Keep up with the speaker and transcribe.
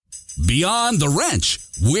Beyond the Wrench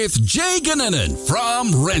with Jay Gannon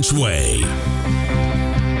from Wrenchway.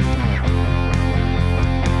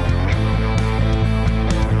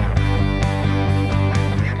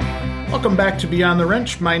 Welcome back to Beyond the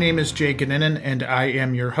Wrench. My name is Jay Gannon, and I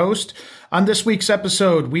am your host. On this week's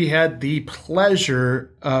episode, we had the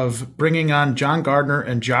pleasure of bringing on John Gardner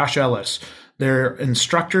and Josh Ellis. They're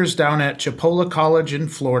instructors down at Chipola College in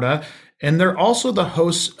Florida, and they're also the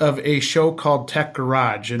hosts of a show called Tech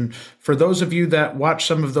Garage. And for those of you that watch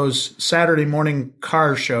some of those Saturday morning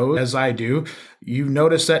car shows, as I do, you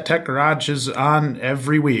notice that Tech Garage is on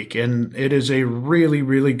every week, and it is a really,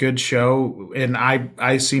 really good show. And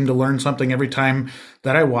I seem to learn something every time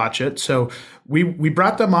that I watch it. So we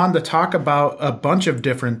brought them on to talk about a bunch of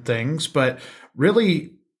different things, but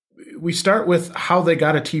really we start with how they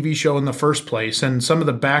got a TV show in the first place and some of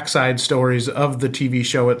the backside stories of the TV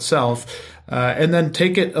show itself, and then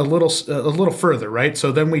take it a little further, right?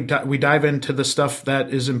 So then we dive into the stuff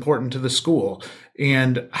that is important to the school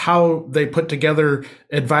and how they put together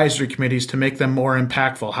advisory committees to make them more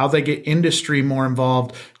impactful, how they get industry more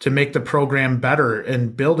involved to make the program better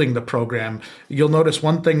and building the program. You'll notice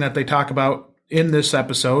one thing that they talk about in this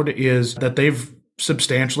episode is that they've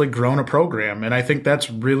substantially grown a program. And I think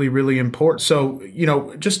that's really, really important. So,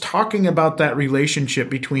 just talking about that relationship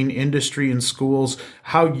between industry and schools,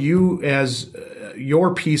 how you as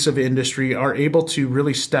your piece of industry are able to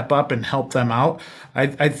really step up and help them out.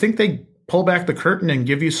 I think they pull back the curtain and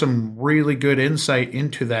give you some really good insight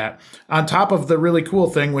into that. On top of the really cool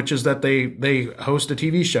thing, which is that they host a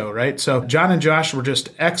TV show, right? So John and Josh were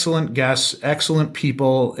just excellent guests, excellent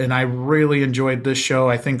people, and I really enjoyed this show.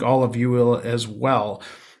 I think all of you will as well.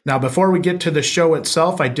 Now, before we get to the show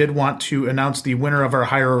itself, I did want to announce the winner of our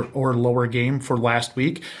higher or lower game for last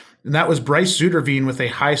week, and that was Bryce Zuderveen with a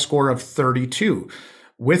high score of 32.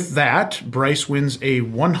 With that, Bryce wins a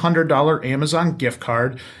 $100 Amazon gift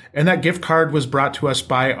card, and that gift card was brought to us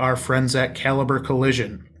by our friends at Caliber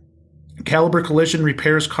Collision. Caliber Collision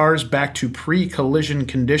repairs cars back to pre-collision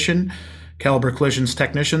condition. Caliber Collision's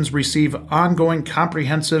technicians receive ongoing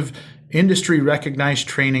comprehensive industry-recognized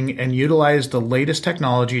training and utilize the latest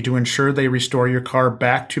technology to ensure they restore your car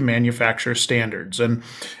back to manufacturer standards. And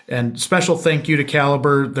special thank you to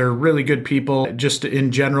Caliber. They're really good people just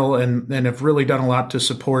in general and have really done a lot to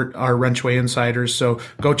support our Wrenchway insiders. So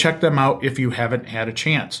go check them out if you haven't had a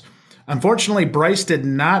chance. Unfortunately, Bryce did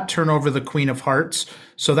not turn over the Queen of Hearts,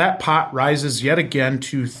 so that pot rises yet again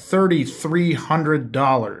to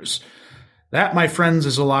 $3,300. That, my friends,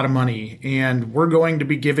 is a lot of money, and we're going to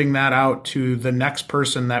be giving that out to the next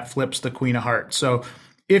person that flips the Queen of Hearts. So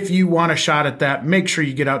if you want a shot at that, make sure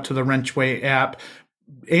you get out to the Wrenchway app,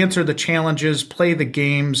 answer the challenges, play the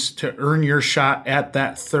games to earn your shot at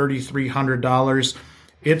that $3,300.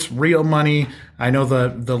 It's real money. I know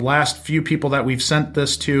the last few people that we've sent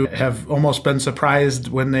this to have almost been surprised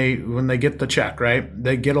when they get the check, right?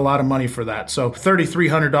 They get a lot of money for that. So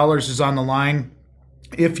 $3,300 is on the line.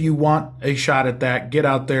 If you want a shot at that, get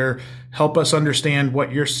out there, help us understand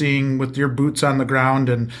what you're seeing with your boots on the ground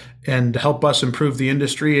and help us improve the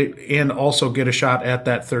industry and also get a shot at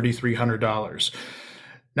that $3,300.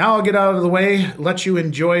 Now I'll get out of the way, let you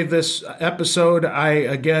enjoy this episode. I,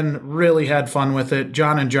 again, really had fun with it.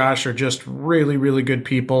 John and Josh are just really, really good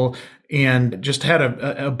people and just had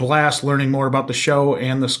a blast learning more about the show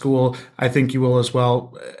and the school. I think you will as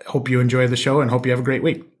well. Hope you enjoy the show and hope you have a great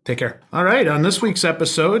week. Take care. All right. On this week's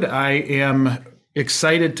episode, I am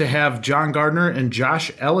excited to have John Gardner and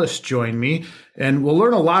Josh Ellis join me, and we'll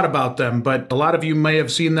learn a lot about them, but a lot of you may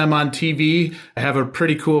have seen them on TV. I have a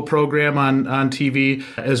pretty cool program on TV,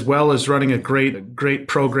 as well as running a great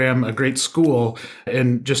program, a great school,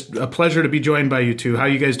 and just a pleasure to be joined by you two. How are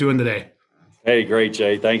you guys doing today? Hey, great,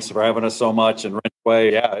 Jay. Thanks for having us so much. And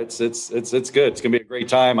Wrenchway, yeah, it's good. It's going to be a great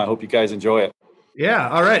time. I hope you guys enjoy it. Yeah.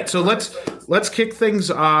 All right. So let's kick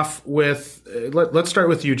things off with, let's start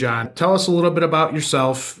with you, John. Tell us a little bit about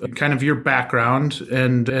yourself, kind of your background,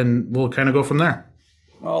 and we'll kind of go from there.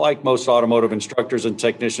 Well, like most automotive instructors and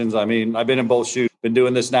technicians, I mean, I've been in both shoes. Been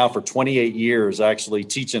doing this now for 28 years, actually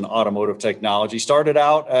teaching automotive technology. Started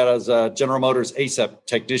out as a General Motors ASEP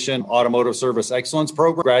technician, automotive service excellence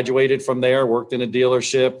program. Graduated from there, worked in a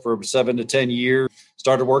dealership for 7 to 10 years.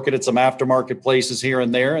 Started working at some aftermarket places here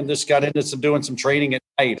and there, and just got into doing some training at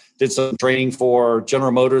night. Did some training for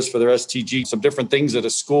General Motors for their STG, some different things at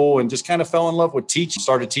a school, and just kind of fell in love with teaching.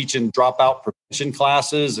 Started teaching dropout prevention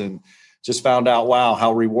classes and just found out, wow,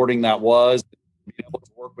 how rewarding that was. Being able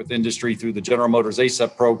to work with industry through the General Motors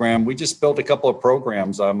ASEP program. We just built a couple of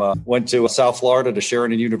programs. I went to South Florida to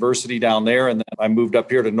Sheridan University down there, and then I moved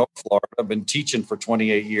up here to North Florida. I've been teaching for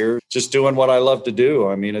 28 years, just doing what I love to do.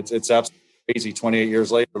 I mean, it's absolutely crazy 28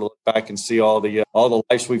 years later to look back and see all the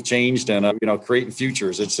lives we've changed and creating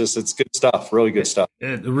futures. It's good stuff, really good stuff.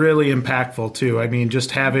 Really impactful too. I mean, just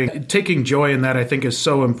taking joy in that, I think, is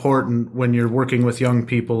so important when you're working with young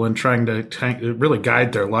people and trying to really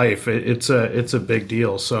guide their life. It's a big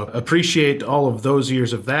deal. So appreciate all of those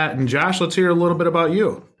years of that. And Josh, let's hear a little bit about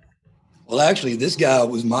you. Well, actually, this guy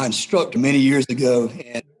was my instructor many years ago,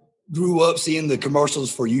 and grew up seeing the commercials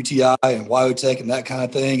for UTI and Wyotech and that kind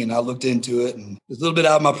of thing. And I looked into it, and it was a little bit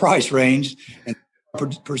out of my price range, and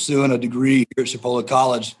pursuing a degree here at Chipola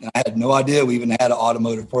College. And I had no idea we even had an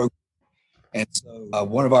automotive program. And so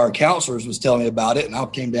one of our counselors was telling me about it, and I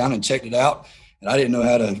came down and checked it out. And I didn't know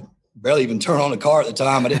how to barely even turn on a car at the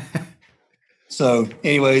time. So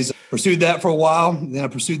anyways, pursued that for a while. And then I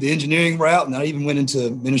pursued the engineering route, and I even went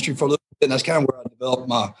into ministry for a little bit. And that's kind of where I developed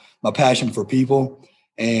my passion for people.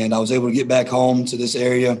 And I was able to get back home to this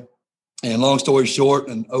area. And long story short,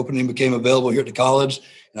 an opening became available here at the college.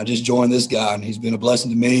 And I just joined this guy, and he's been a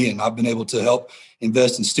blessing to me. And I've been able to help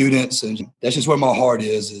invest in students. And that's just where my heart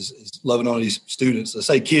is loving all these students. I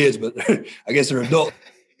say kids, but I guess they're adults.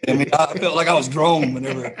 I mean, I felt like I was grown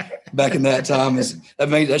whenever back in that time.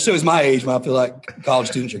 That shows my age when I feel like college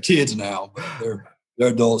students are kids now, but they're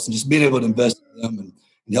adults. And just being able to invest in them and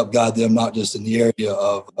help guide them, not just in the area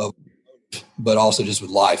of but also just with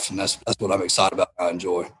life. And that's what I'm excited about. I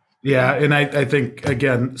enjoy. Yeah. And I think,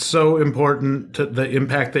 again, so important to the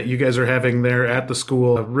impact that you guys are having there at the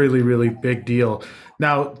school. A really, really big deal.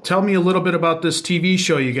 Now, tell me a little bit about this TV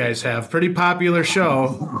show you guys have. Pretty popular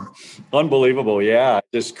show. Unbelievable. Yeah.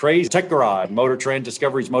 Just crazy. Tech Garage, Motor Trend,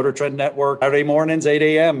 Discovery's Motor Trend Network. Saturday mornings, 8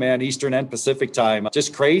 a.m., man, Eastern and Pacific time.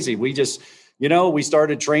 Just crazy. We we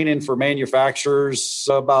started training for manufacturers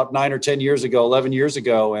about 9 or 10 years ago, 11 years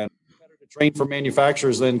ago, and train for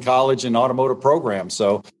manufacturers than college and automotive programs.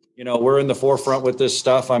 So, we're in the forefront with this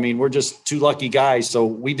stuff. I mean, we're just two lucky guys. So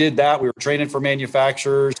we did that. We were training for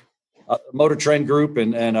manufacturers, Motor Trend Group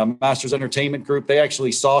and a Masters Entertainment Group. They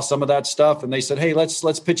actually saw some of that stuff, and they said, hey,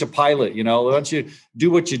 let's pitch a pilot. Why don't you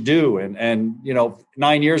do what you do? And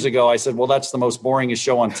 9 years ago, I said, well, that's the most boringest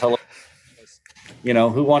show on television.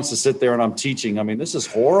 Who wants to sit there and I'm teaching? I mean, this is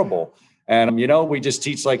horrible. And, we just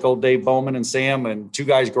teach like old Dave Bowman and Sam and Two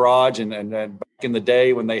Guys Garage and back in the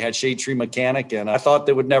day when they had Shade Tree Mechanic. And I thought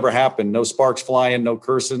that would never happen. No sparks flying, no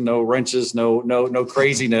cursing, no wrenches, no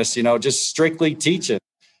craziness, just strictly teaching.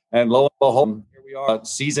 And lo and behold, here we are,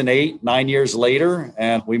 season 8, 9 years later.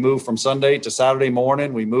 And we moved from Sunday to Saturday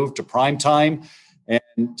morning. We moved to prime time.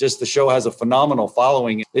 And just the show has a phenomenal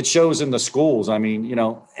following. It shows in the schools. I mean,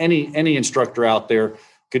 any instructor out there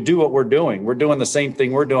could do what we're doing. We're doing the same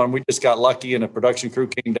thing we're doing. We just got lucky and a production crew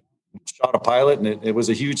came down, shot a pilot, and it was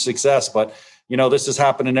a huge success. But, this is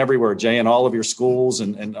happening everywhere, Jay, in all of your schools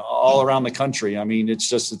and all around the country. I mean,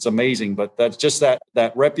 it's amazing. But that's just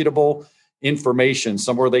that reputable information,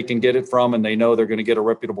 somewhere they can get it from, and they know they're going to get a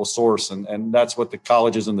reputable source. And that's what the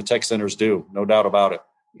colleges and the tech centers do, no doubt about it.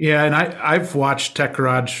 Yeah, and I've watched Tech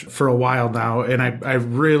Garage for a while now, and I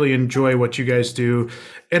really enjoy what you guys do.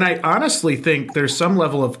 And I honestly think there's some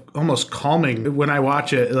level of almost calming when I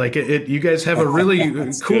watch it. Like you guys have a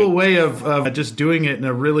really cool way of just doing it in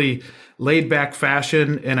a really laid back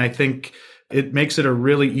fashion. And I think it makes it a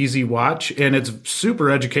really easy watch, and it's super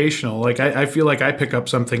educational. Like I feel like I pick up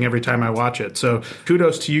something every time I watch it. So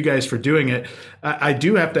kudos to you guys for doing it. I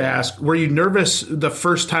do have to ask, were you nervous the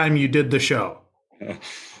first time you did the show?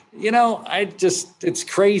 It's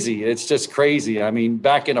crazy. It's just crazy. I mean,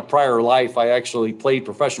 back in a prior life, I actually played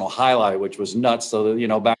professional highlight, which was nuts. So,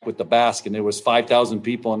 back with the Basque, and there was 5,000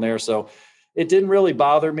 people in there. So it didn't really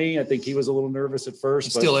bother me. I think he was a little nervous at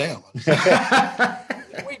first. Still am.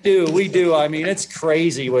 We do. I mean, it's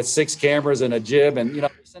crazy with 6 cameras and a jib and, you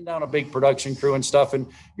send down a big production crew and stuff, and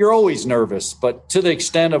you're always nervous. But to the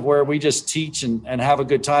extent of where we just teach and have a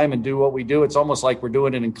good time and do what we do, it's almost like we're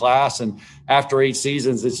doing it in class. And after 8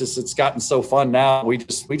 seasons, it's gotten so fun now. We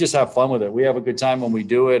just have fun with it. We have a good time when we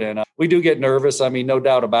do it. And we do get nervous. I mean, no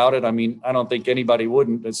doubt about it. I mean, I don't think anybody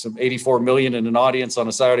wouldn't. It's 84 million in an audience on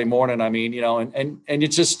a Saturday morning. I mean, and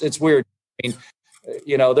it's weird. I mean,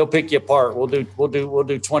 they'll pick you apart. We'll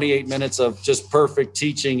do 28 minutes of just perfect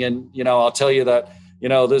teaching. And, I'll tell you that,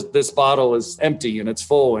 this bottle is empty and it's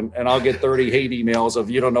full, and I'll get 30 hate emails of,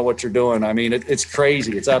 you don't know what you're doing. I mean, it's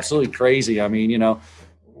crazy. It's absolutely crazy. I mean,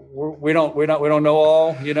 we don't know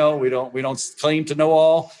all, we don't claim to know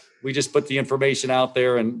all, we just put the information out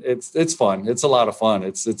there, and it's fun. It's a lot of fun.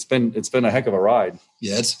 It's been a heck of a ride.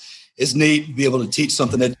 Yeah, it's neat to be able to teach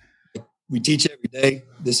something that we teach every day.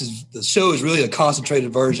 The show is really a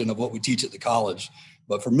concentrated version of what we teach at the college.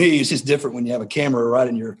 But for me, it's just different when you have a camera right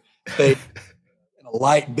in your face and a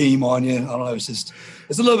light beam on you. I don't know. It's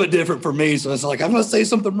a little bit different for me. So it's like, I'm going to say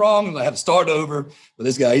something wrong and I have to start over. But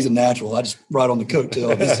this guy, he's a natural. I just ride on the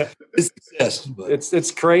coattail of his success. But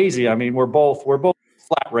it's crazy. I mean, we're both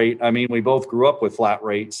flat rate. I mean, we both grew up with flat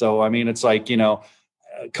rate. So, I mean, it's like,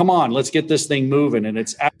 come on, let's get this thing moving. And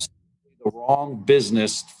it's absolutely the wrong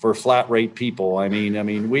business for flat rate people. I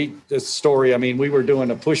mean, we were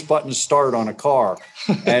doing a push button start on a car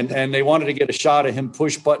and they wanted to get a shot of him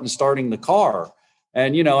push button starting the car.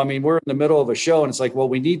 And, we're in the middle of a show and it's like, well,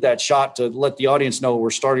 we need that shot to let the audience know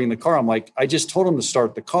we're starting the car. I'm like, I just told him to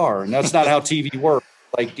start the car. And that's not how TV works.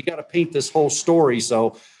 Like, you got to paint this whole story.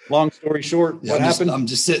 So long story short, what happened? I'm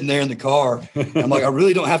just sitting there in the car. I'm like, I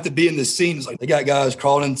really don't have to be in this scene. It's like they got guys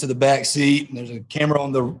crawling into the back seat and there's a camera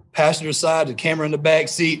on the passenger side, a camera in the back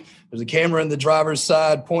seat. There's a camera in the driver's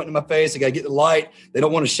side pointing in my face. I got to get the light. They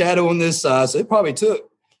don't want a shadow on this side. So it probably took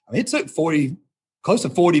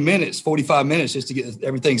 45 minutes just to get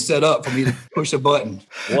everything set up for me to push a button.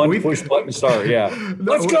 Push button start. Yeah.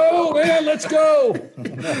 Let's go, man. Let's go.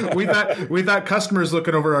 we thought customers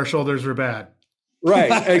looking over our shoulders were bad.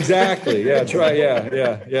 Right. Exactly. Yeah. That's right.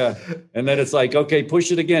 Yeah. And then it's like, okay,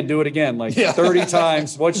 push it again, do it again, like 30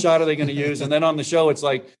 times. What shot are they going to use? And then on the show, it's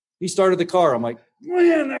like, he started the car. I'm like,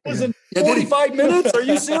 man, that wasn't 45 minutes. Are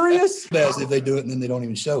you serious? Best if they do it and then they don't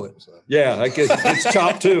even show it. So. Yeah. It's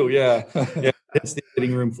chopped too. Yeah. It's the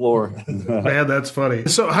fitting room floor. Man, that's funny.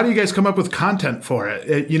 So how do you guys come up with content for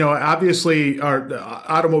it? Obviously our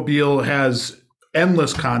automobile has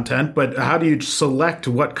endless content, but how do you select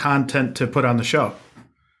what content to put on the show?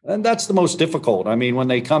 And that's the most difficult. I mean, when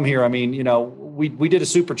they come here, we did a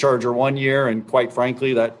supercharger one year, and quite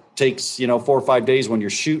frankly, that takes, 4 or 5 days when you're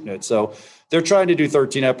shooting it. So they're trying to do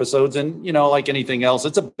 13 episodes, and, like anything else,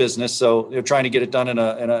 it's a business. So they're trying to get it done in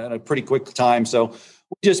a pretty quick time. So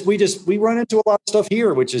we run into a lot of stuff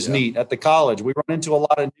here, which is neat at the college. We run into a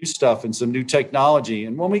lot of new stuff and some new technology.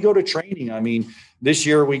 And when we go to training, this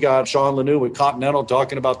year we got Sean Lanou with Continental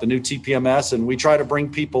talking about the new TPMS, and we try to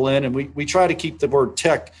bring people in, and we try to keep the word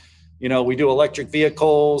tech. We do electric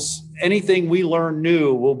vehicles, anything we learn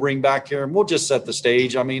new, we'll bring back here and we'll just set the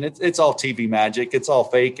stage. It's all TV magic. It's all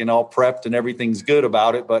fake and all prepped and everything's good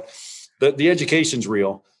about it, but the education's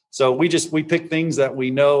real. So we pick things that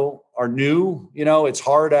we know are new. It's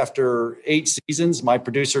hard after 8 seasons. My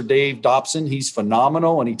producer, Dave Dobson, he's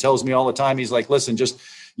phenomenal. And he tells me all the time, he's like, listen,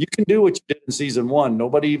 you can do what you did in season 1.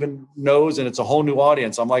 Nobody even knows. And it's a whole new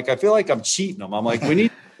audience. I'm like, I feel like I'm cheating them. I'm like, we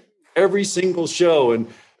need every single show. And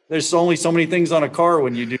there's only so many things on a car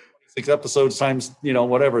when you do 6 episodes times,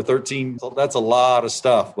 13. So that's a lot of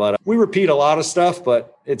stuff. But we repeat a lot of stuff,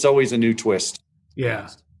 but it's always a new twist. Yeah.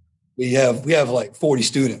 We have like 40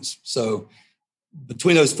 students. So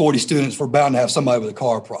between those 40 students, we're bound to have somebody with a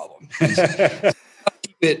car problem. Keep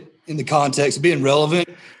it in the context of being relevant.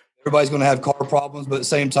 Everybody's going to have car problems, but at the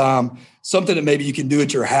same time, something that maybe you can do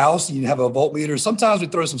at your house. You have a voltmeter. Sometimes we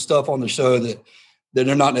throw some stuff on the show that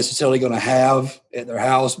they're not necessarily going to have at their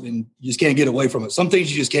house, and you just can't get away from it. Some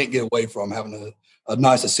things you just can't get away from, having a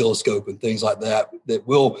nice oscilloscope and things like that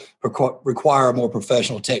will require a more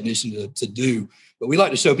professional technician to do. But we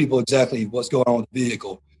like to show people exactly what's going on with the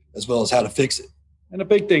vehicle as well as how to fix it. And a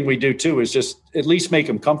big thing we do too is just at least make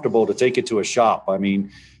them comfortable to take it to a shop. We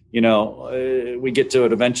get to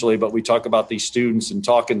it eventually, but we talk about these students and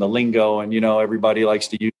talking the lingo, and, everybody likes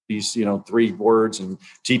to use these, 3 words, and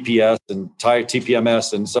TPS and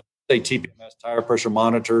TPMS, and some say TPMS, tire pressure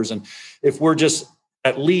monitors. And if we're just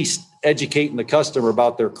at least educating the customer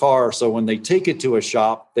about their car, so when they take it to a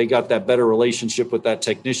shop, they got that better relationship with that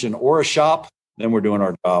technician or a shop, then we're doing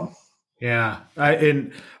our job. Yeah.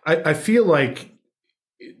 I feel like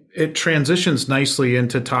it transitions nicely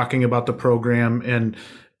into talking about the program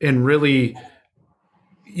and really,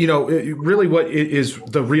 really what is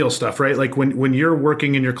the real stuff, right? Like when you're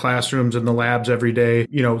working in your classrooms and the labs every day,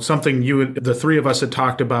 something the 3 of us had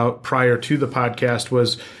talked about prior to the podcast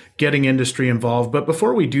was getting industry involved. But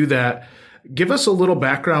before we do that, give us a little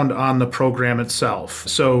background on the program itself.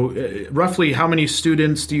 So roughly how many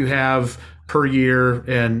students do you have per year,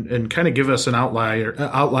 and kind of give us an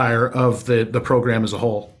outlier of the program as a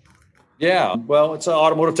whole? Yeah, well, it's an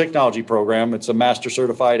automotive technology program. It's a master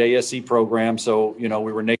certified ASE program. So, we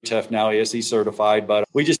were NATEF, now ASE certified, but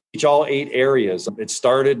we just teach all 8 areas. It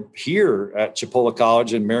started here at Chipola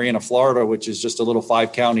College in Marianna, Florida, which is just a little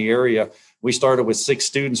 5-county area. We started with 6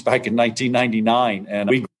 students back in 1999, and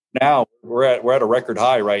we grew now we're at a record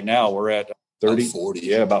high right now. We're at 30, about 40.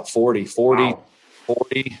 Yeah, about 40. Wow.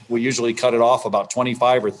 40. We usually cut it off about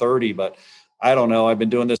 25 or 30, but I don't know. I've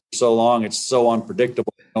been doing this for so long. It's so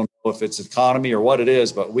unpredictable. I don't know if it's economy or what it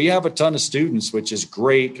is, but we have a ton of students, which is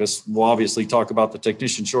great because we'll obviously talk about the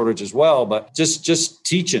technician shortage as well, but just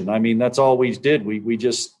teaching. I mean, that's all we did. We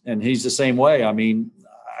just, and he's the same way. I mean,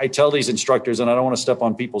 I tell these instructors, and I don't want to step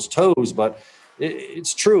on people's toes, but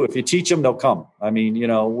it's true. If you teach them, they'll come. I mean,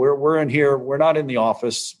 we're in here. We're not in the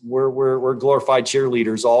office. We're glorified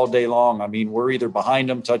cheerleaders all day long. I mean, we're either behind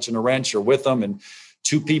them, touching a wrench, or with them, and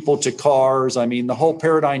 2 people to cars. I mean, the whole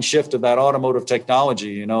paradigm shift of that automotive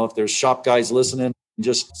technology. If there's shop guys listening,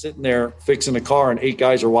 just sitting there fixing a car and 8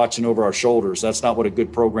 guys are watching over our shoulders. That's not what a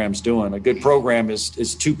good program's doing. A good program is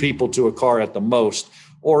 2 people to a car at the most.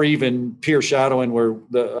 Or even peer shadowing where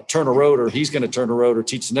the turn a rotor, he's going to turn a rotor,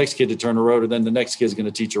 teach the next kid to turn a rotor, then the next kid's going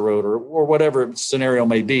to teach a rotor, or whatever scenario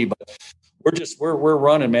may be. But we're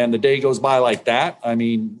running, man. The day goes by like that. I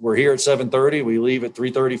mean, we're here at 7:30, we leave at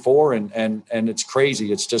 3:34, and it's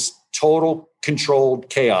crazy. It's just total controlled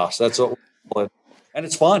chaos. That's what we call it. And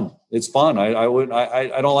it's fun. It's fun. I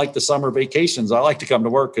don't like the summer vacations. I like to come to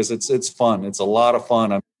work because it's fun. It's a lot of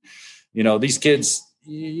fun. These kids,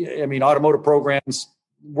 automotive programs,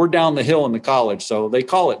 we're down the hill in the college. So they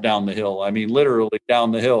call it down the hill. I mean, literally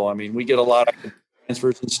down the hill. I mean, we get a lot of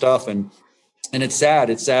transfers and stuff. And it's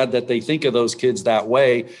sad. It's sad that they think of those kids that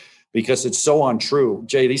way because it's so untrue.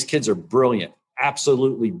 Jay, these kids are brilliant,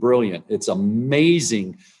 absolutely brilliant. It's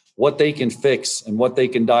amazing what they can fix and what they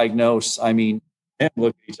can diagnose. I mean,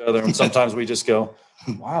 look at each other and sometimes we just go,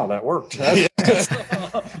 wow, that worked. That's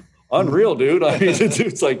unreal, dude. I mean,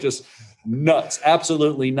 it's like just nuts,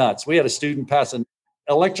 absolutely nuts. We had a student pass an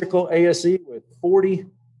electrical ASE with 48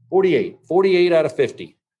 out of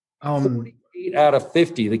 50. 48 out of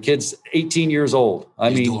 50. The kid's 18 years old.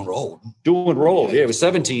 Doing rolled. Yeah, it was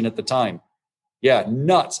 17 at the time. Yeah,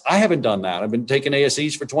 nuts. I haven't done that. I've been taking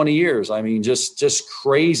ASEs for 20 years. I mean, just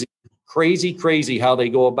crazy how they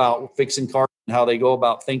go about fixing cars and how they go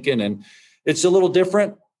about thinking. And it's a little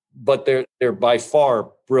different, but they're by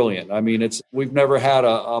far brilliant. I mean, we've never had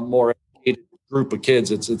a more educated group of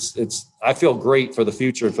kids. It's I feel great for the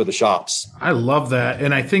future and for the shops. I love that.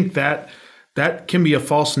 And I think that can be a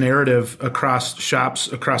false narrative across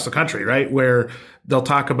shops across the country, right? Where they'll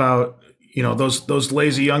talk about, those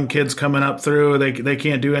lazy young kids coming up through, they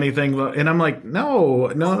can't do anything. And I'm like, no.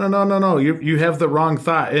 You have the wrong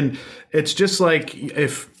thought. And it's just like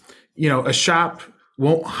if, a shop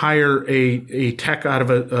won't hire a tech out of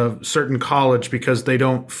a certain college because they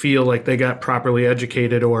don't feel like they got properly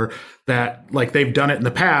educated or that like they've done it in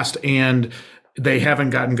the past and they haven't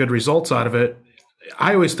gotten good results out of it.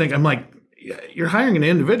 I always think, I'm like, you're hiring an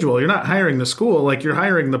individual. You're not hiring the school. Like you're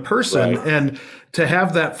hiring the person. Right. And to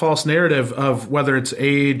have that false narrative of whether it's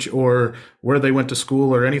age or where they went to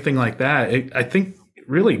school or anything like that, I think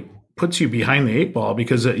really puts you behind the 8 ball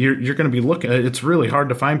because you're going to be looking. It's really hard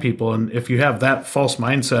to find people. And if you have that false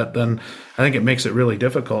mindset, then I think it makes it really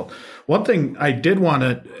difficult. One thing I did want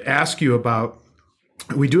to ask you about,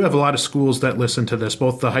 we do have a lot of schools that listen to this,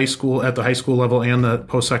 both at the high school level and the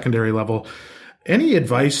post-secondary level. Any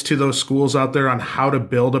advice to those schools out there on how to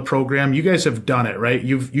build a program? You guys have done it, right?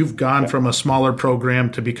 You've gone from a smaller program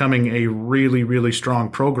to becoming a really, really strong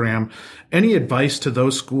program. Any advice to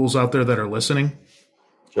those schools out there that are listening?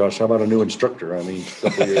 Josh, how about a new instructor? I mean, a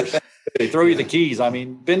couple of years. They throw you the keys. I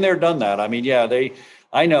mean, been there, done that. I mean, yeah,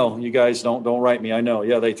 I know you guys don't write me. I know.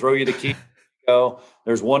 Yeah, they throw you the keys.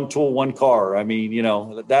 There's one tool, one car. I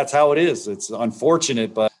mean, that's how it is. It's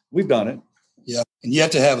unfortunate, but we've done it. Yeah. And you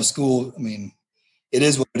have to have a school. I mean, it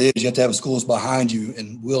is what it is. You have to have schools behind you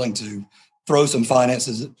and willing to throw some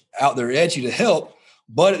finances out there at you to help.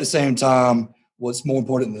 But at the same time, what's more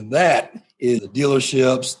important than that is the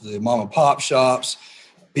dealerships, the mom and pop shops,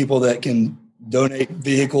 people that can donate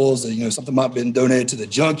vehicles. Something might have been donated to the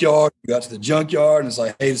junkyard. You got to the junkyard and it's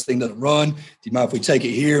like, hey, this thing doesn't run. Do you mind if we take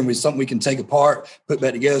it here and something we can take apart, put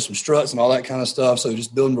back together, some struts and all that kind of stuff. So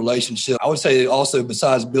just building relationships. I would say also,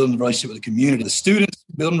 besides building a relationship with the community, the students,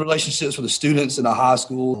 building relationships with the students in a high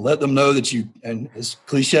school, let them know that and it's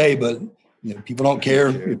cliche, but people don't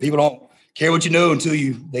care. People don't care what you know until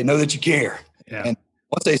they know that you care. Yeah. And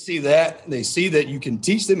once they see that you can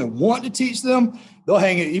teach them and want to teach them, they'll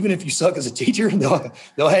hang in. Even if you suck as a teacher,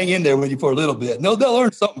 they'll hang in there with you for a little bit. They'll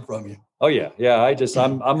learn something from you. Oh yeah. Yeah.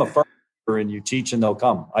 I'm a firm believer and you teach and they'll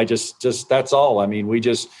come. That's all. I mean, we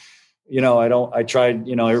just, I tried,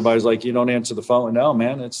 everybody's like, you don't answer the phone. No,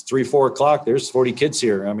 man, it's 3-4 o'clock. There's 40 kids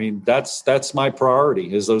here. I mean, that's my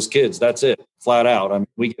priority is those kids. That's it, flat out. I mean,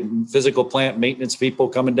 we get physical plant maintenance people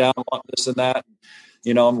coming down, want this and that.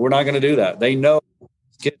 we're not going to do that. They know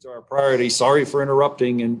kids are our priority. Sorry for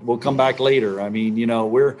interrupting, and we'll come back later. I mean,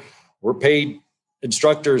 we're paid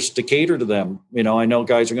instructors to cater to them. I know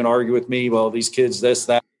guys are going to argue with me. Well, these kids, this,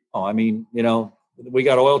 that. Oh, I mean, we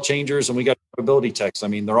got oil changers and we got ability techs. I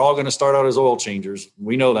mean, they're all going to start out as oil changers.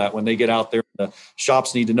 We know that when they get out there, the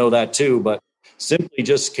shops need to know that too. But simply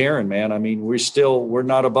just caring, man. I mean, we're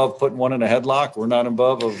not above putting one in a headlock. We're not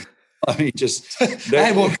above of. I mean, just I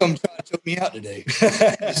had one come try to choke me out today.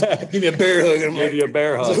 Just give me a bear hug. And give you a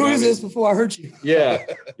bear hug. So who is this before I hurt you? Yeah.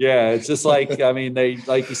 It's just like, I mean, they,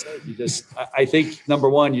 like you said, I think number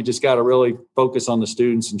one, you just got to really focus on the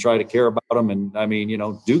students and try to care about them. And I mean,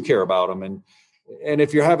 do care about them. And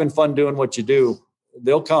if you're having fun doing what you do,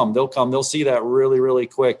 they'll come, they'll see that really, really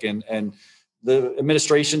quick. And the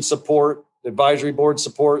administration support, advisory board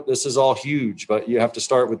support, this is all huge, but you have to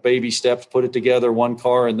start with baby steps, put it together, one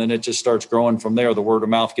car, and then it just starts growing from there. The word of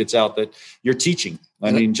mouth gets out that you're teaching.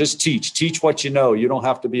 I mean, just teach what you know. You don't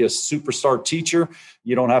have to be a superstar teacher.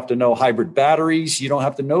 You don't have to know hybrid batteries. You don't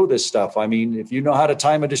have to know this stuff. I mean, if you know how to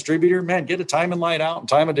time a distributor, man, get a timing light out and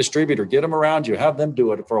time a distributor, get them around you, have them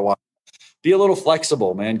do it for a while. Be a little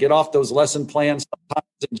flexible, man. Get off those lesson plans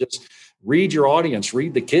sometimes and just read your audience,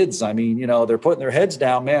 read the kids. I mean, they're putting their heads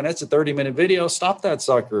down, man. It's a 30-minute video. Stop that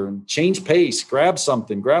sucker and change pace. Grab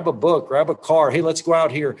something, grab a book, grab a car. Hey, let's go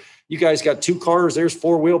out here. You guys got 2 cars. There's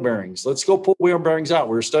 4 wheel bearings. Let's go pull wheel bearings out.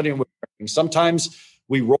 We're studying wheel bearings. Sometimes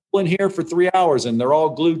we roll in here for 3 hours and they're all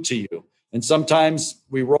glued to you. And sometimes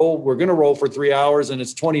we're going to roll for 3 hours and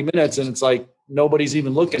it's 20 minutes and it's like nobody's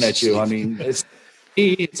even looking at you. I mean,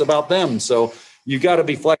 it's about them. So you got to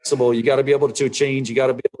be flexible. You got to be able to change. You got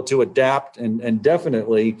to be able to adapt and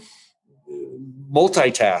definitely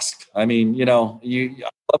multitask. I mean, I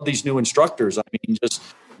love these new instructors. I mean, just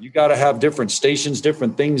you got to have different stations,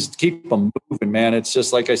 different things to keep them moving, man. It's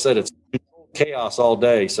just like I said, it's chaos all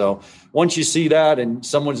day. So once you see that and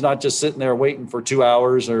someone's not just sitting there waiting for 2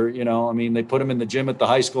 hours or, they put them in the gym at the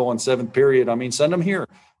high school in 7th period. I mean, send them here.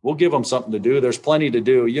 We'll give them something to do. There's plenty to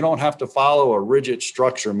do. You don't have to follow a rigid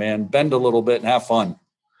structure, man. Bend a little bit and have fun.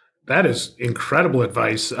 That is incredible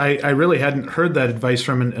advice. I really hadn't heard that advice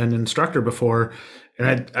from an instructor before.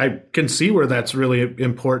 And I can see where that's really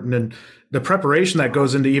important. And the preparation that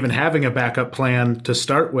goes into even having a backup plan to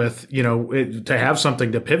start with, to have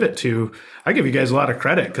something to pivot to. I give you guys a lot of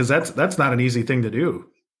credit because that's not an easy thing to do.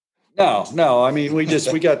 No. I mean, we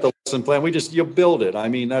got the lesson plan. You build it. I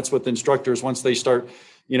mean, that's what the instructors, once they start,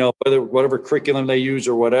 whatever curriculum they use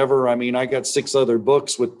or whatever. I mean, I got 6 other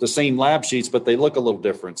books with the same lab sheets, but they look a little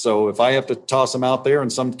different. So if I have to toss them out there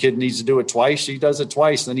and some kid needs to do it twice, he does it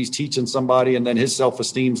twice. Then he's teaching somebody and then his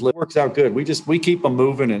self-esteem works out good. We keep them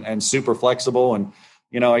moving and super flexible. And,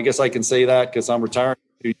 I guess I can say that because I'm retiring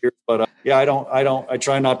in 2 years, but I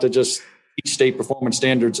try not to just teach state performance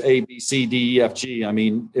standards A, B, C, D, E, F, G. I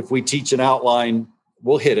mean, if we teach an outline,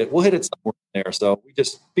 we'll hit it somewhere in there. So we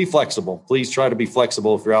just be flexible. Please try to be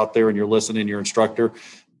flexible if you're out there and you're listening to your instructor.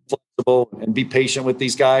 Flexible and be patient with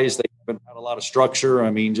these guys. They haven't had a lot of structure. I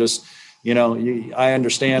mean, just, I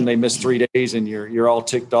understand they missed 3 days and you're all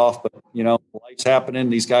ticked off, but, life's happening.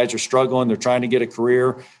 These guys are struggling. They're trying to get a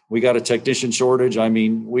career. We got a technician shortage. I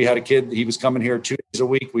mean, we had a kid, he was coming here 2 days a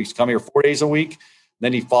week. We come here 4 days a week.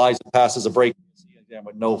 Then he flies and passes a break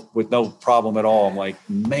with no problem at all. I'm like,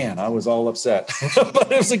 man, I was all upset, but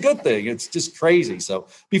it was a good thing. It's just crazy. So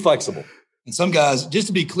be flexible. And some guys, just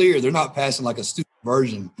to be clear, they're not passing like a student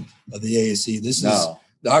version of the ASE.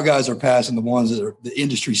 Our guys are passing the ones that are the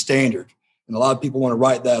industry standard. And a lot of people want to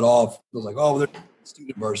write that off. It was like, oh, they're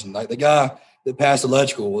student version. Like the guy that passed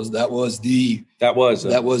electrical was the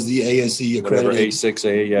ASE accredited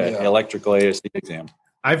A6 electrical ASE exam.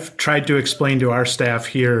 I've tried to explain to our staff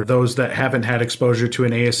here, those that haven't had exposure to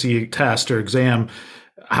an ASE test or exam,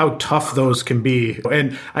 how tough those can be.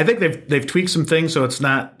 And I think they've tweaked some things, so it's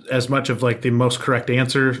not as much of like the most correct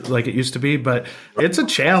answer like it used to be, but it's a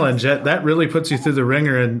challenge that really puts you through the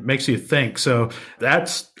ringer and makes you think. So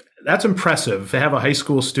that's impressive to have a high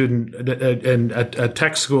school student and a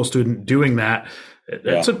tech school student doing that.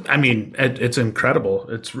 It's incredible.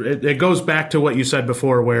 It goes back to what you said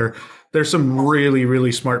before, where there's some really,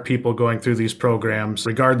 really smart people going through these programs,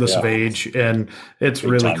 regardless of age, and it's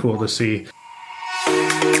really cool to see.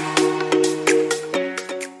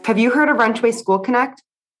 Have you heard of Wrenchway School Connect?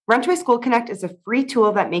 Wrenchway School Connect is a free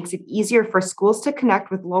tool that makes it easier for schools to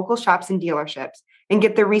connect with local shops and dealerships and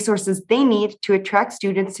get the resources they need to attract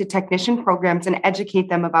students to technician programs and educate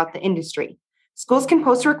them about the industry. Schools can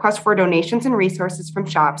post requests for donations and resources from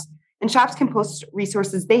shops, and shops can post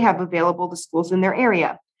resources they have available to schools in their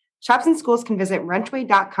area. Shops and schools can visit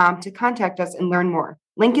wrenchway.com to contact us and learn more.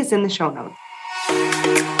 Link is in the show notes.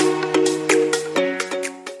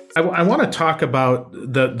 I want to talk about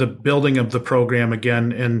the building of the program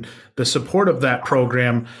again and the support of that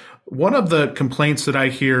program. One of the complaints that I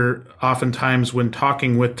hear oftentimes when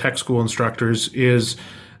talking with tech school instructors is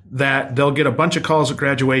that they'll get a bunch of calls at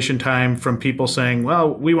graduation time from people saying,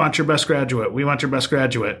 well, we want your best graduate. We want your best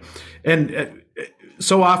graduate. And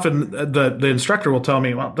so often the instructor will tell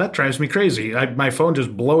me, well, that drives me crazy. My phone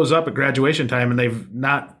just blows up at graduation time and they've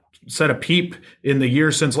not said a peep in the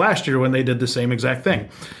year since last year when they did the same exact thing.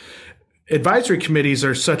 Advisory committees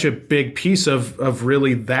are such a big piece of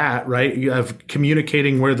really that, right? You have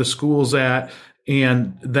communicating where the school's at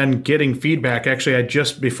and then getting feedback. Actually, I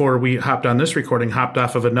just, before we hopped on this recording, hopped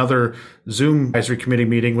off of another Zoom advisory committee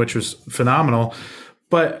meeting, which was phenomenal.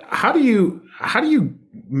 But how do you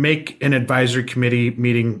make an advisory committee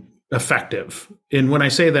meeting effective? And when I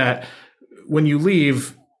say that, when you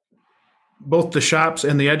leave, both the shops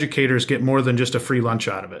and the educators get more than just a free lunch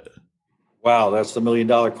out of it. Wow, that's the $1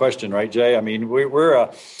 million question, right, Jay? I mean, we're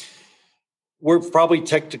probably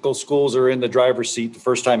technical schools are in the driver's seat the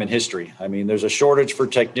first time in history. I mean, there's a shortage for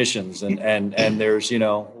technicians, and there's,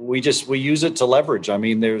 we use it to leverage. I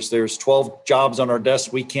mean, there's 12 jobs on our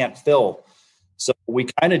desk we can't fill, so we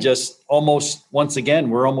kind of just almost, once again,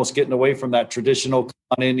 we're almost getting away from that traditional come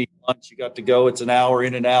on in, eat lunch, you got to go, it's an hour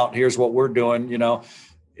in and out. Here's what we're doing,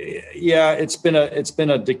 Yeah, it's been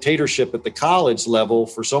a dictatorship at the college level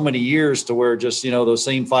for so many years to where just, those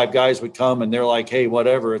same 5 guys would come and they're like, hey,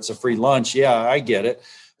 whatever, it's a free lunch. Yeah, I get it.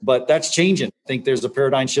 But that's changing. I think there's a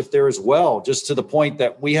paradigm shift there as well, just to the point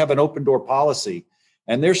that we have an open door policy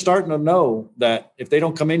and they're starting to know that if they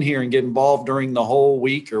don't come in here and get involved during the whole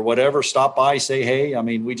week or whatever, stop by, say, hey, I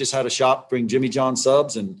mean, we just had a shop bring Jimmy John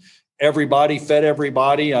subs and everybody fed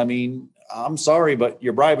everybody. I mean, I'm sorry, but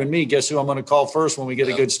you're bribing me. Guess who I'm going to call first when we get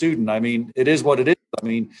a good student? I mean, it is what it is. I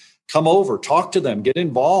mean, come over, talk to them, get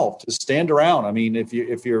involved, just stand around. I mean, if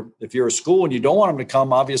you're a school and you don't want them to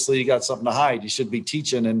come, obviously you got something to hide. You should be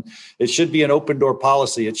teaching, and it should be an open door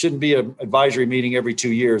policy. It shouldn't be an advisory meeting every 2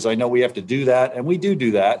 years. I know we have to do that, and we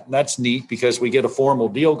do that. And that's neat because we get a formal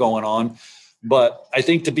deal going on. But I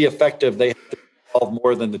think to be effective, they have to involve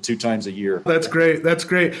more than the 2 times a year. That's great. That's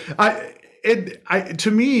great. To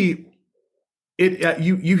me,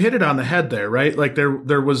 you hit it on the head there, right? Like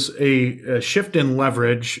there was a shift in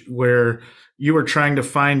leverage where you were trying to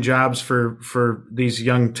find jobs for these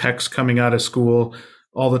young techs coming out of school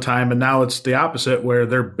all the time. And now it's the opposite where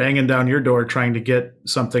they're banging down your door trying to get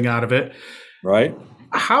something out of it. Right.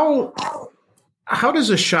 How does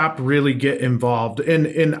a shop really get involved?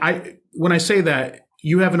 And when I say that,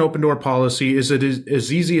 you have an open door policy. Is it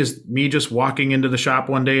as easy as me just walking into the shop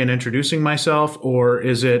one day and introducing myself, or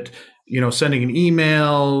is it, sending an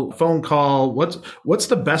email, phone call? What's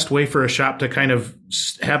the best way for a shop to kind of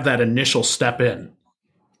have that initial step in?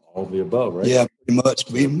 All of the above, right? Yeah, pretty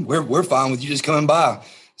much. We're fine with you just coming by.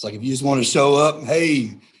 It's like if you just want to show up,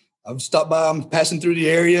 hey, I've stopped by, I'm passing through the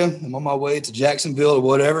area, I'm on my way to Jacksonville or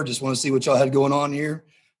whatever, just want to see what y'all had going on here.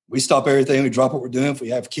 We stop everything, we drop what we're doing. If we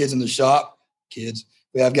have kids in the shop,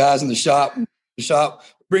 we have guys in the shop,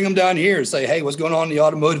 bring them down here and say, hey, what's going on in the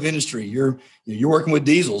automotive industry? You're working with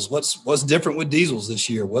diesels. What's different with diesels this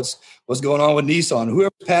year? What's going on with Nissan?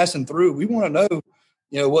 Whoever's passing through, we want to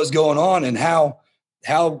know, what's going on and how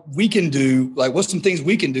we can do, like, what's some things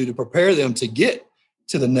we can do to prepare them to get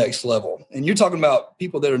to the next level. And you're talking about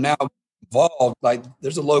people that are now involved. Like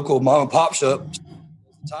there's a local mom and pop shop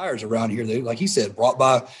tires around here. They, like he said, brought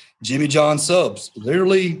by Jimmy John subs.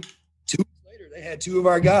 Literally 2 weeks later, they had 2 of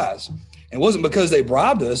our guys. And it wasn't because they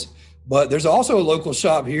bribed us, but there's also a local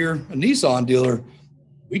shop here, a Nissan dealer.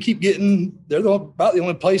 We keep getting, they're about the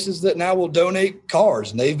only places that now will donate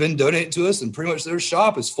cars. And they've been donating to us, and pretty much their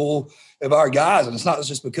shop is full of our guys. And it's not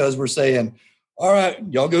just because we're saying, all right,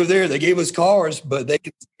 y'all go there. They gave us cars, but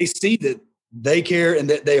they see that they care and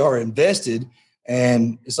that they are invested.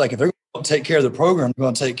 And it's like, if they're going to take care of the program, they're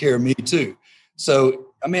going to take care of me too.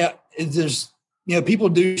 So, I mean, there's, people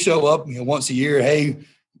do show up, once a year. Hey,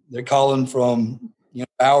 they're calling from,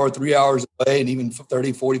 hour, 3 hours away, and even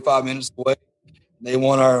 30, 45 minutes away. They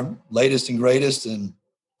want our latest and greatest. And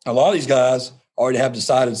a lot of these guys already have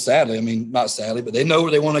decided, sadly, I mean, not sadly, but they know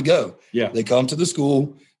where they want to go. Yeah. They come to the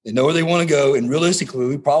school, they know where they want to go. And realistically,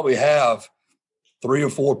 we probably have 3 or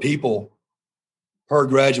 4 people per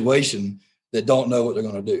graduation that don't know what they're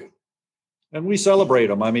going to do. And we celebrate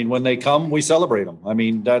them. I mean, when they come, we celebrate them. I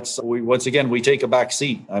mean, once again, we take a back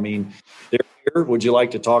seat. I mean, they're here. Would you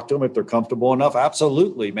like to talk to them if they're comfortable enough?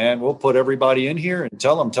 Absolutely, man. We'll put everybody in here and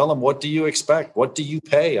tell them, what do you expect? What do you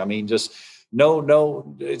pay? I mean, just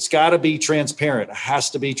no, it's got to be transparent. It has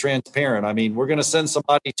to be transparent. I mean, we're going to send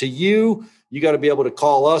somebody to you. You got to be able to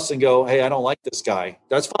call us and go, hey, I don't like this guy.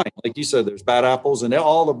 That's fine. Like you said, there's bad apples and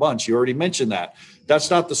all the bunch. You already mentioned that. That's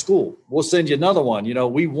not the school. We'll send you another one.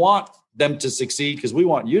 We want them to succeed because we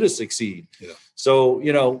want you to succeed. Yeah. So,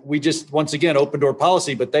 we just, once again, open door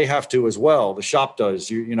policy, but they have to as well. The shop does.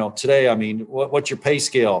 Today, I mean, what's your pay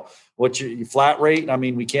scale? What's your flat rate? I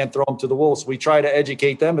mean, we can't throw them to the wolves. We try to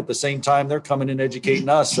educate them at the same time they're coming and educating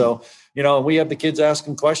us. So, we have the kids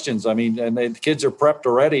asking questions. I mean, and the kids are prepped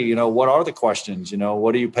already. What are the questions?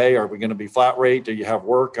 What do you pay? Are we going to be flat rate? Do you have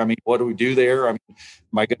work? I mean, what do we do there? I mean,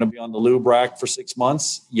 am I going to be on the lube rack for 6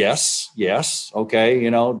 months? Yes. Okay.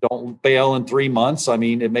 Don't bail in 3 months. I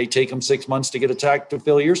mean, it may take them 6 months to get a tech to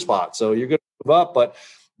fill your spot. So you're going to move up, but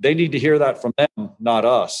they need to hear that from them, not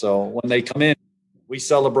us. So when they come in, we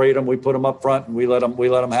celebrate them, we put them up front, and we let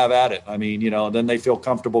them have at it. I mean, then they feel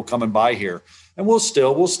comfortable coming by here. And we'll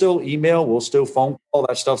still email, we'll still phone call.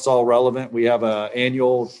 That stuff's all relevant. We have an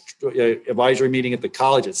annual advisory meeting at the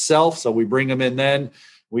college itself. So we bring them in then,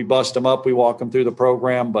 we bust them up, we walk them through the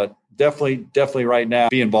program, but definitely right now,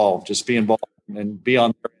 be involved and be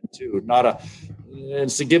on there too.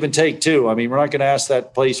 It's a give and take too. I mean, we're not going to ask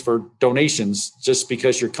that place for donations just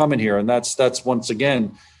because you're coming here. And that's once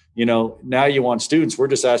again, now you want students. We're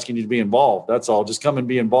just asking you to be involved. That's all. Just come and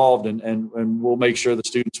be involved, and we'll make sure the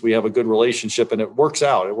students, we have a good relationship, and it works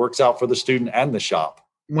out. It works out for the student and the shop.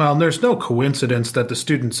 Well, there's no coincidence that the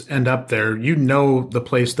students end up there. The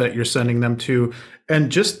place that you're sending them to,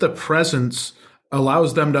 and just the presence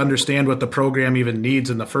allows them to understand what the program even needs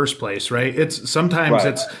in the first place, right? It's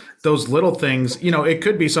those little things. It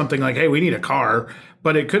could be something like, hey, we need a car,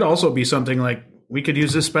 but it could also be something like, we could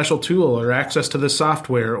use this special tool or access to this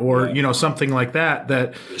software or, something like that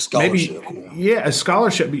maybe, a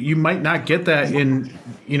scholarship. You might not get that in,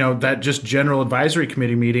 that just general advisory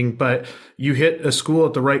committee meeting, but you hit a school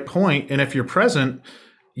at the right point. And if you're present,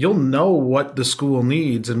 you'll know what the school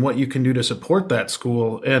needs and what you can do to support that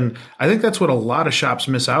school. And I think that's what a lot of shops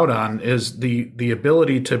miss out on is the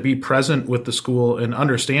ability to be present with the school and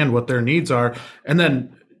understand what their needs are. And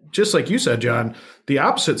then, just like you said, John, the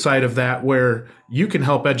opposite side of that, where you can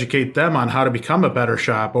help educate them on how to become a better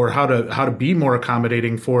shop or how to be more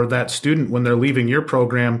accommodating for that student when they're leaving your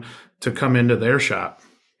program to come into their shop.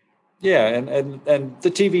 Yeah, and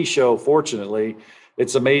the TV show, fortunately,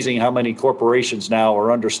 it's amazing how many corporations now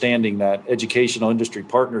are understanding that educational industry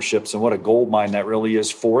partnerships and what a gold mine that really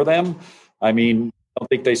is for them. I mean, I don't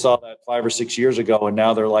think they saw that 5 or 6 years ago, and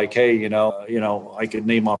now they're like, hey, I could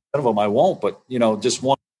name off 10 of them. I won't, but just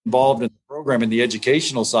one involved in the program in the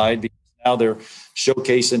educational side, because now they're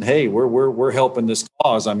showcasing, hey, we're helping this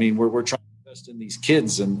cause. I mean, we're trying to invest in these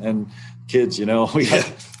kids and kids. We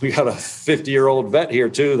got a 50-year-old vet here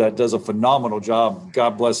too that does a phenomenal job.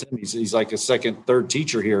 God bless him. He's like a second, third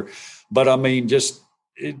teacher here. But I mean,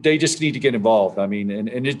 they just need to get involved. I mean, in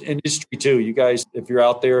industry too, you guys, if you're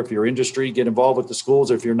out there, if you're industry, get involved with the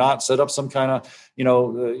schools. Or if you're not, set up some kind of,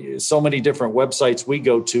 so many different websites we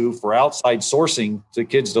go to for outside sourcing to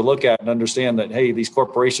kids to look at and understand that, hey, these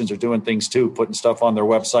corporations are doing things too, putting stuff on their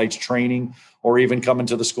websites, training, or even coming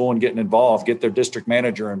to the school and getting involved, get their district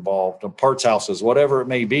manager involved, parts houses, whatever it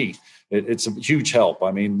may be. It's a huge help.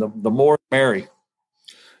 I mean, the more the merry.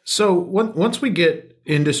 So once we get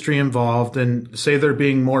industry involved and say they're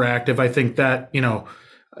being more active, I think that,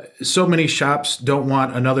 so many shops don't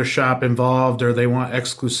want another shop involved or they want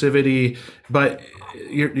exclusivity, but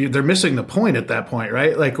they're missing the point at that point,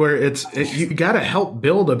 right? Like where you got to help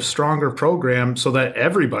build a stronger program so that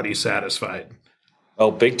everybody's satisfied. Oh,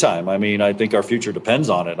 big time. I mean, I think our future depends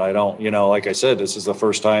on it. I don't, like I said, this is the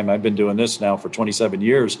first time I've been doing this now for 27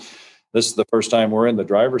 years. This is the first time we're in the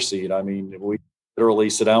driver's seat. I mean, we literally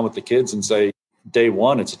sit down with the kids and say, day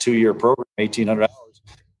one, it's a 2-year program, 1,800 hours.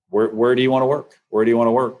 Where do you want to work? Where do you want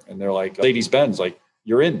to work? And they're like, Mercedes-Benz, like,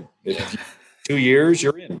 you're in. 2 years,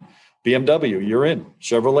 you're in. BMW, you're in.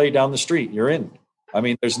 Chevrolet down the street, you're in. I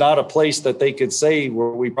mean, there's not a place that they could say where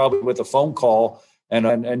we probably with a phone call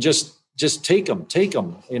and just take them.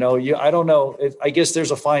 I don't know. I guess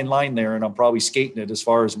there's a fine line there, and I'm probably skating it as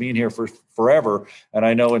far as being here for forever. And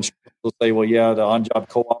I know will say, well, yeah, the on-job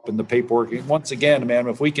co-op and the paperwork. Once again, man,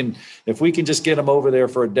 if we can just get them over there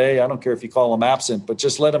for a day, I don't care if you call them absent, but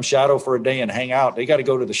just let them shadow for a day and hang out. They got to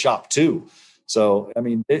go to the shop too. So, I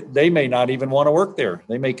mean, they may not even want to work there.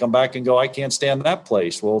 They may come back and go, I can't stand that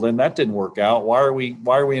place. Well, then that didn't work out. Why are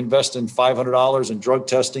we investing $500 in drug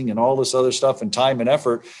testing and all this other stuff and time and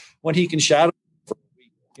effort when he can shadow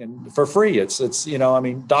for free? It's I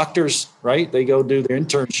mean, doctors, right? They go do their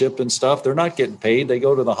internship and stuff. They're not getting paid. They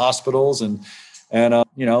go to the hospitals and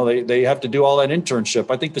they have to do all that internship.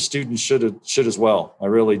 I think the students should as well. I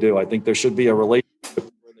really do. I think there should be a relationship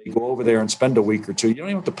where they go over there and spend a week or two. You don't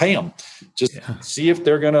even have to pay them. Just see if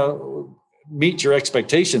they're going to meet your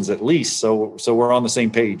expectations at least. So we're on the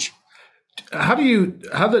same page. How do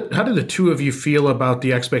the two of you feel about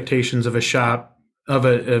the expectations of a shop, of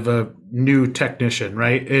a new technician,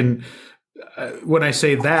 right? And when I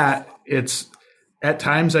say that, it's at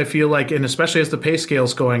times I feel like, and especially as the pay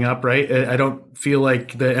scale's going up, right? I don't feel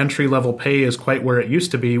like the entry level pay is quite where it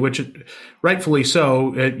used to be, which rightfully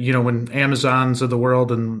so. When Amazons of the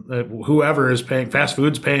world and whoever is paying, fast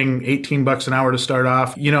food's paying $18 an hour to start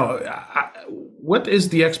off, what is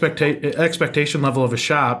the expectation level of a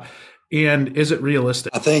shop? And is it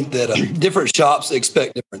realistic? I think that different shops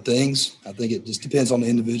expect different things. I think it just depends on the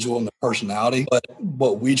individual and the personality. But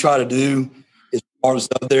what we try to do is, regardless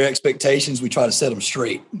of their expectations, we try to set them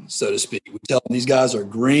straight, so to speak. We tell them these guys are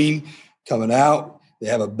green coming out. They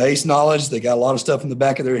have a base knowledge. They got a lot of stuff in the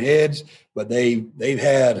back of their heads, but they've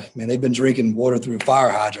been drinking water through a fire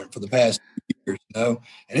hydrant for the past years, And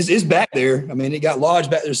it's back there. I mean, it got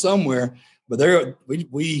lodged back there somewhere. But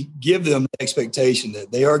we give them the expectation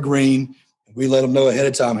that they are green. We let them know ahead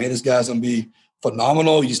of time, hey, this guy's going to be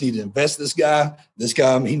phenomenal. You just need to invest in this guy. This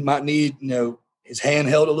guy, he might need, his hand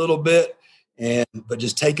held a little bit, but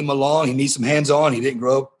just take him along. He needs some hands-on. He didn't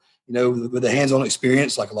grow up, with the hands-on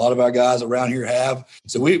experience like a lot of our guys around here have.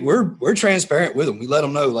 So we're transparent with them. We let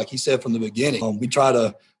them know, like he said from the beginning. We try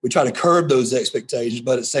to curb those expectations,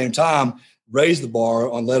 but at the same time, raise the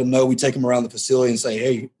bar on, let them know. We take them around the facility and say,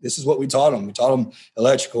 hey, this is what we taught them. We taught them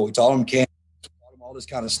electrical. We taught them mechanical. We taught them all this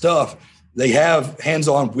kind of stuff. They have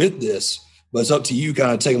hands-on with this, but it's up to you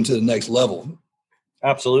kind of take them to the next level.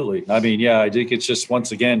 Absolutely. I mean, I think it's just,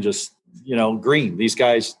 once again, green. These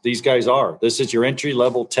guys are. This is your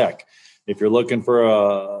entry-level tech. If you're looking for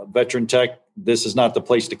a veteran tech, this is not the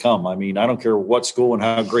place to come. I mean, I don't care what school and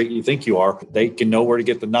how great you think you are. They can know where to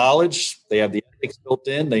get the knowledge. They have the ethics built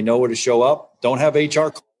in. They know where to show up. Don't have HR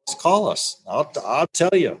calls, call us. I'll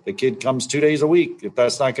tell you. The kid comes 2 days a week if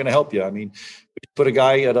that's not going to help you. I mean, we put a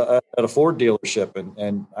guy at a Ford dealership,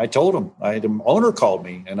 and I told him, the owner called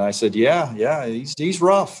me, and I said, yeah, he's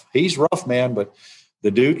rough. He's rough, man, but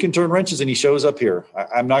the dude can turn wrenches, and he shows up here.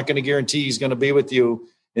 I'm not going to guarantee he's going to be with you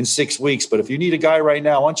in 6 weeks. But if you need a guy right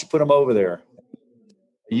now, why don't you put him over there?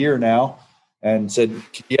 A year now, and said,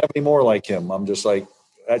 can you have any more like him? I'm just like,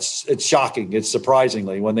 it's shocking. It's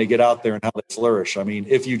surprisingly when they get out there and how they flourish. I mean,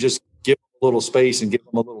 if you just give them a little space and give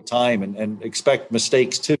them a little time and expect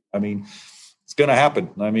mistakes too. I mean, it's going to happen.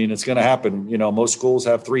 It's going to happen. Most schools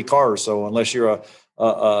have 3 cars. So unless you're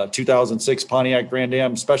a 2006 Pontiac Grand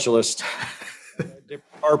Am specialist,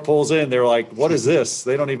 different car pulls in, they're like, what is this?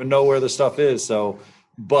 They don't even know where the stuff is. So,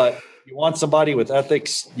 but you want somebody with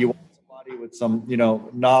ethics. You want somebody with some,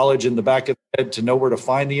 knowledge in the back of the head to know where to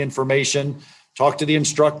find the information. Talk to the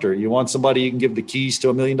instructor. You want somebody you can give the keys to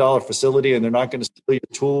 $1 million facility and they're not going to steal your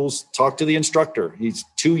tools. Talk to the instructor. He's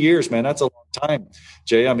 2 years, man. That's a long time,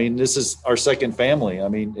 Jay. I mean, this is our second family. I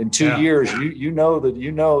mean, in 2 years, you know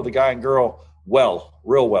the guy and girl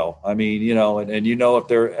real well. I mean, and if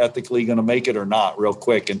they're ethically going to make it or not real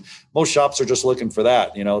quick. And most shops are just looking for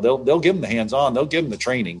that. They'll give them the hands-on, they'll give them the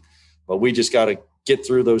training, but we just got to get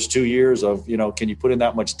through those 2 years of, can you put in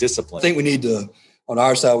that much discipline? I think we need to, on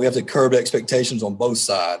our side, we have to curb expectations on both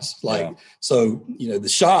sides. So, the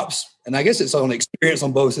shops, and I guess it's on experience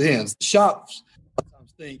on both ends. The shops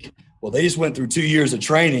sometimes think, well, they just went through 2 years of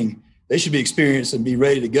training. They should be experienced and be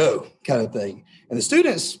ready to go kind of thing. And the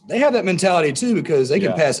students, they have that mentality too, because they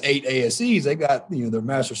can pass 8 ASEs. They got, their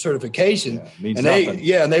master certification, and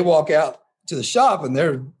they walk out to the shop and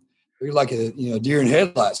they're like a, deer in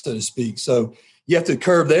headlights, so to speak. So you have to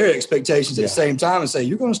curb their expectations at the same time and say,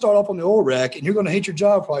 you're going to start off on the oil rack and you're going to hate your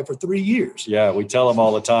job probably for 3 years. Yeah, we tell them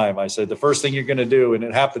all the time. I said, the first thing you're going to do, and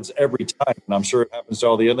it happens every time, and I'm sure it happens to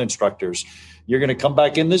all the other instructors, you're going to come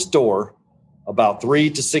back in this door about 3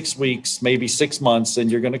 to 6 weeks, maybe 6 months,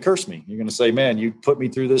 and you're going to curse me. You're going to say, man, you put me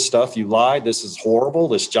through this stuff. You lied. This is horrible.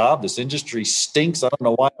 This job, this industry stinks. I don't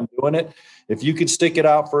know why I'm doing it. If you could stick it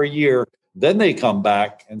out for a year, then they come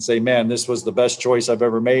back and say, man, this was the best choice I've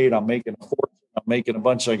ever made. I'm making a fortune. I'm making a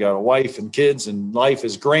bunch. I got a wife and kids and life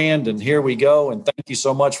is grand. And here we go. And thank you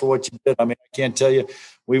so much for what you did. I mean, I can't tell you,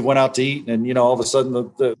 we went out to eat and, all of a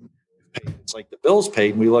sudden it's like the bill's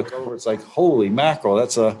paid. And we look over, it's like, holy mackerel.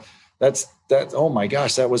 That's oh my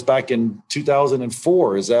gosh, that was back in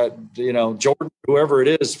 2004. Is that, Jordan, whoever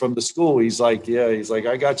it is from the school, he's like,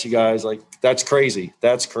 I got you guys. Like, that's crazy.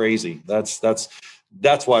 That's crazy.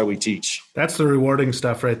 That's why we teach. That's the rewarding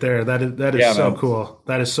stuff right there. That is so cool.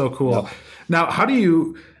 That is so cool. No. Now, how do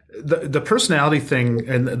you, the personality thing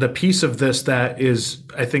and the piece of this that is,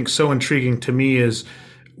 I think, so intriguing to me is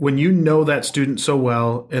when you know that student so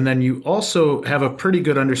well, and then you also have a pretty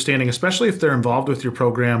good understanding, especially if they're involved with your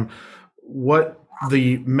program, what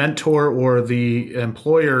the mentor or the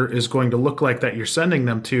employer is going to look like that you're sending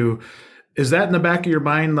them to. Is that in the back of your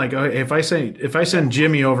mind? Like, if I send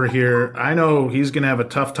Jimmy over here, I know he's going to have a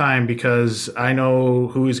tough time because I know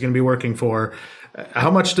who he's going to be working for. How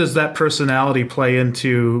much does that personality play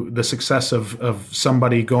into the success of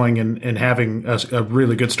somebody going and having a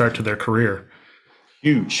really good start to their career?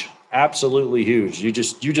 Huge, absolutely huge. You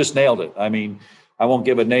just nailed it. I mean, I won't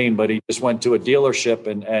give a name, but he just went to a dealership,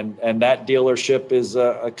 and that dealership is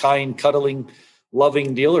a kind, cuddling,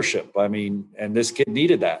 loving dealership. I mean, and this kid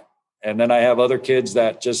needed that. And then I have other kids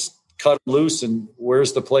that just cut loose, and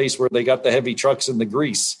where's the place where they got the heavy trucks and the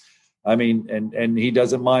grease? I mean, and he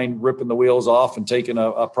doesn't mind ripping the wheels off and taking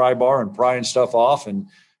a pry bar and prying stuff off. And,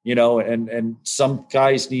 you know, and some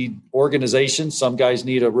guys need organization. Some guys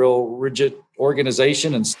need a real rigid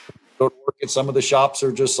organization, and go to work at some of the shops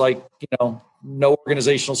are just like, you know, no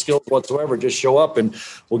organizational skills whatsoever. Just show up and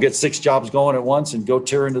we'll get 6 jobs going at once and go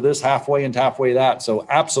tear into this halfway and halfway that. So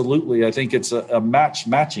absolutely. I think it's a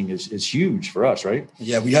matching is huge for us, right?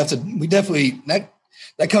 Yeah, we definitely,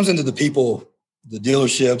 that comes into the people, the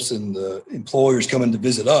dealerships and the employers coming to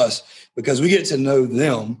visit us, because we get to know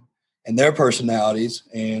them and their personalities,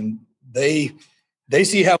 and they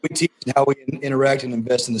see how we teach and how we interact and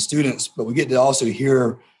invest in the students, but we get to also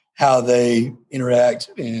hear how they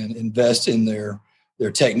interact and invest in their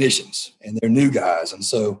technicians and their new guys. And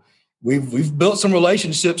so we've built some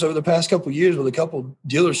relationships over the past couple of years with a couple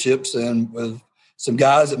dealerships and with some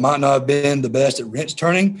guys that might not have been the best at wrench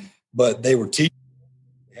turning, but they were teaching,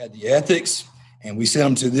 they had the ethics, and we sent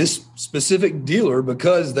them to this specific dealer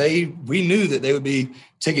because we knew that they would be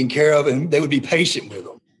taken care of and they would be patient with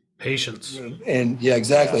them. Patience. And yeah,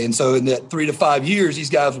 exactly. Yeah. And so in that 3 to 5 years, these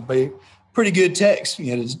guys would be pretty good techs,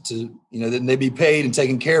 then they'd be paid and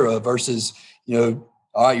taken care of versus, all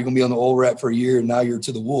right, you're going to be on the oil rack for a year and now you're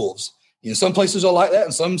to the wolves. Some places are like that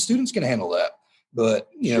and some students can handle that. But,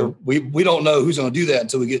 Sure. we don't know who's going to do that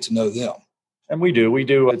until we get to know them. And we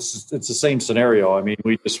do. It's the same scenario. I mean,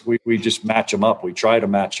 we just match them up. We try to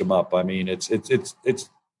match them up. I mean,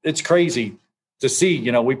 it's crazy to see,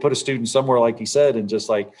 we put a student somewhere, like he said, and just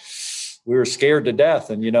like, we were scared to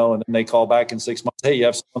death. And, and then they call back in 6 months. Hey, you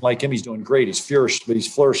have someone like him. He's doing great. He's fierce, but he's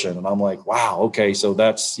flourishing. And I'm like, wow. Okay. So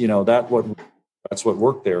that's, that's what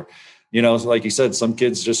worked there. Like you said, some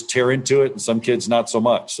kids just tear into it and some kids not so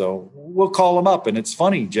much. So we'll call them up. And it's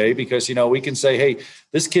funny, Jay, because, we can say, hey,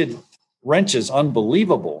 this kid wrenches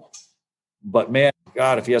unbelievable, but man,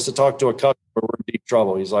 God, if he has to talk to a customer, we're in deep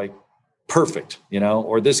trouble. He's like, perfect,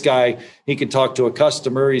 or this guy, he can talk to a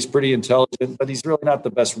customer. He's pretty intelligent, but he's really not the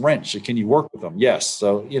best wrench. Can you work with him? Yes.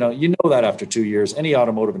 So, you know that after 2 years, any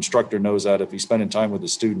automotive instructor knows that if he's spending time with the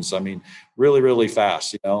students, I mean, really, really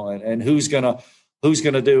fast, and who's going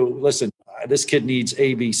to do, listen, this kid needs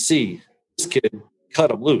A, B, C. This kid,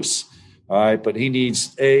 cut him loose. All right. But he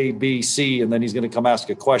needs A, B, C, and then he's going to come ask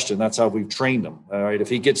a question. That's how we've trained him. All right. If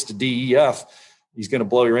he gets to D, E, F, he's going to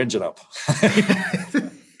blow your engine up.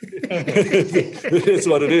 It's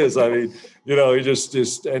what it is. I mean, he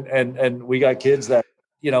just and we got kids that,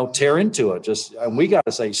 tear into it. And we got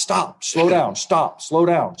to say, stop, slow down, stop, slow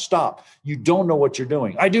down, stop. You don't know what you're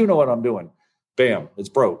doing. I do know what I'm doing. Bam, it's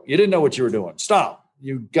broke. You didn't know what you were doing. Stop.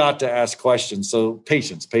 You got to ask questions. So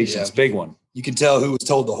patience, yeah. Big one. You can tell who was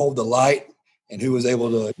told to hold the light and who was able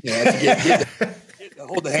to,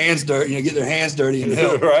 hold the hands dirty, get their hands dirty and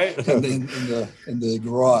help right in the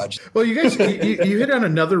garage. Well, you guys, you hit on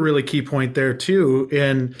another really key point there too,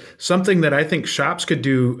 and something that I think shops could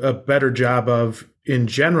do a better job of in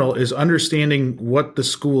general is understanding what the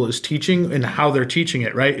school is teaching and how they're teaching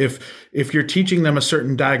it. Right? If you're teaching them a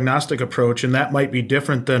certain diagnostic approach, and that might be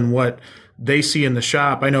different than what they see in the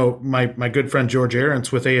shop. I know my good friend George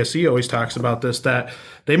Ahrens with ASE always talks about this, that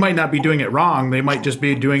they might not be doing it wrong. They might just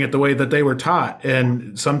be doing it the way that they were taught.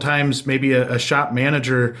 And sometimes maybe a shop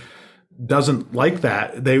manager doesn't like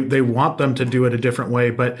that. They want them to do it a different way,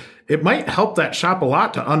 but it might help that shop a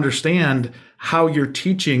lot to understand how you're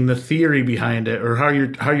teaching the theory behind it, or how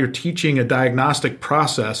you're teaching a diagnostic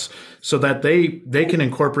process, so that they can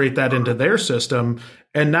incorporate that into their system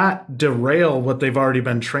and not derail what they've already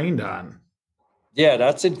been trained on. Yeah,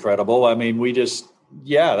 that's incredible. I mean,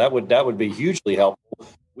 that would be hugely helpful.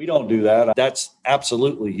 We don't do that. That's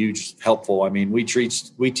absolutely helpful. I mean, we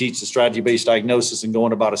teach the strategy-based diagnosis and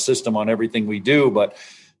going about a system on everything we do, but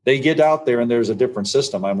they get out there and there's a different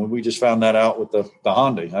system. I mean, we just found that out with the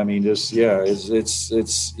Honda. I mean, it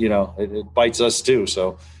bites us too.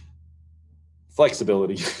 So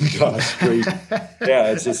flexibility, gosh, crazy.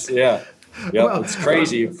 Yeah, it's just, yeah. Yep, Well, it's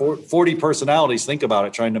crazy. 40 personalities. Think about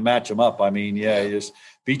it, trying to match them up. I mean, yeah, you just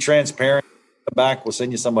be transparent. Come back, we'll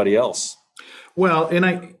send you somebody else. Well, and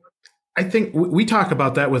I think we talk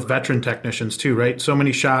about that with veteran technicians too, right? So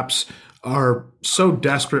many shops are so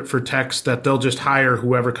desperate for techs that they'll just hire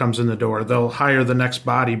whoever comes in the door. They'll hire the next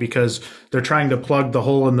body because they're trying to plug the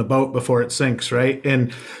hole in the boat before it sinks, right?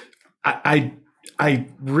 And I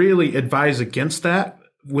really advise against that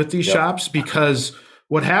with these shops, because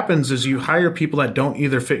what happens is you hire people that don't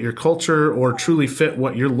either fit your culture or truly fit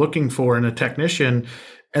what you're looking for in a technician.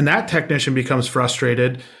 And that technician becomes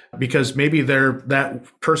frustrated because maybe they're that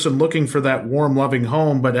person looking for that warm, loving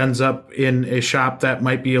home, but ends up in a shop that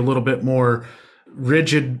might be a little bit more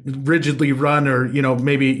rigidly run, or,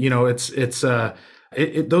 maybe,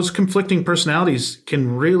 those conflicting personalities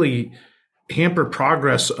can really hamper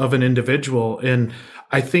progress of an individual. And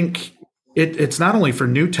I think it's not only for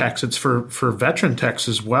new techs, it's for veteran techs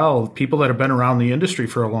as well. People that have been around the industry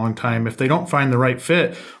for a long time, if they don't find the right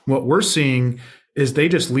fit, what we're seeing is they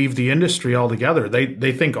just leave the industry altogether.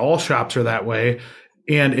 They think all shops are that way,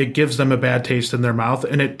 and it gives them a bad taste in their mouth.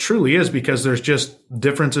 And it truly is, because there's just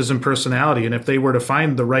differences in personality. And if they were to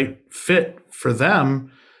find the right fit for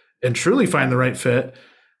them and truly find the right fit,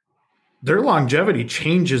 their longevity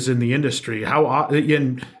changes in the industry.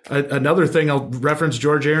 Another thing, I'll reference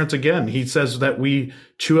George Ahrens again. He says that we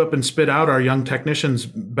chew up and spit out our young technicians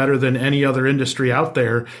better than any other industry out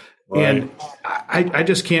there. Right. And I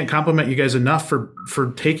just can't compliment you guys enough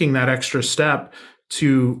for taking that extra step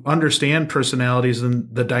to understand personalities and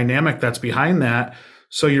the dynamic that's behind that.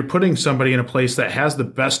 So you're putting somebody in a place that has the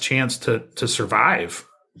best chance to survive.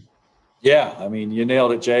 Yeah, I mean, you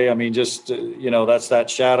nailed it, Jay. I mean, just that's that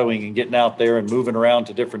shadowing and getting out there and moving around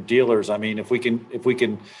to different dealers. I mean, if we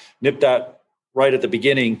can nip that right at the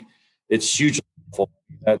beginning, it's hugely helpful.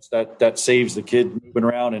 That saves the kid moving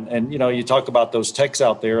around. And you talk about those techs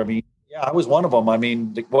out there. I mean, yeah, I was one of them. I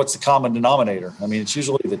mean, what's the common denominator? I mean, it's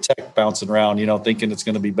usually the tech bouncing around, thinking it's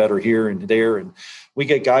going to be better here and there. And we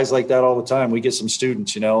get guys like that all the time. We get some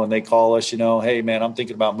students, and they call us, hey, man, I'm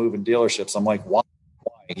thinking about moving dealerships. I'm like, why?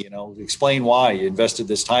 Explain why you invested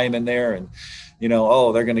this time in there, and they're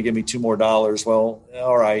going to give me $2 more. Well,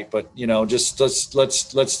 all right, but just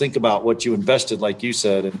let's think about what you invested, like you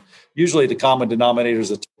said. And usually the common denominator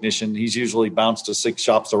is a technician. He's usually bounced to 6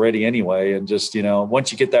 shops already anyway, and just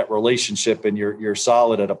once you get that relationship and you're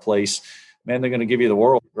solid at a place, man, they're going to give you the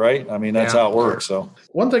world, right? I mean, that's how it works. So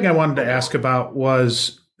one thing I wanted to ask about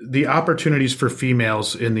was the opportunities for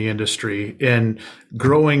females in the industry and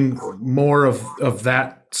growing more of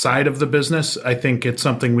that side of the business. I think it's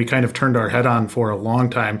something we kind of turned our head on for a long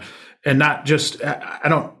time, and not just, I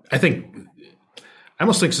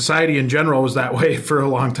almost think society in general was that way for a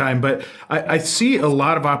long time, but I see a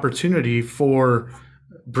lot of opportunity for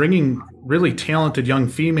bringing really talented young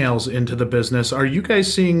females into the business. Are you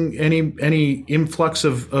guys seeing any influx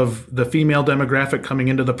of the female demographic coming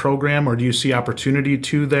into the program, or do you see opportunity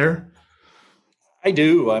too there? I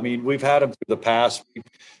do. I mean, we've had them through the past,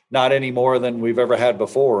 not any more than we've ever had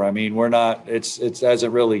before. I mean, it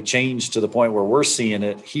hasn't really changed to the point where we're seeing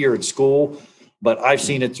it here at school, but I've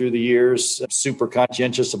seen it through the years. Super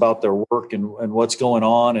conscientious about their work and what's going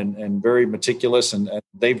on, and very meticulous. And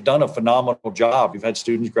they've done a phenomenal job. We've had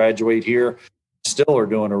students graduate here, still are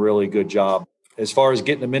doing a really good job. As far as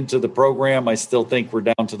getting them into the program, I still think we're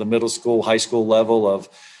down to the middle school, high school level of,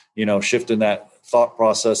 shifting that thought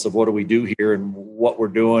process of what do we do here and what we're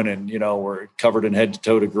doing. And, we're covered in head to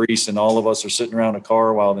toe to grease, and all of us are sitting around a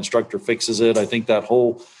car while the instructor fixes it. I think that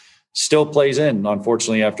whole still plays in.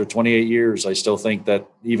 Unfortunately, after 28 years, I still think that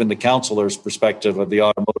even the counselor's perspective of the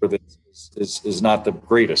automotive is not the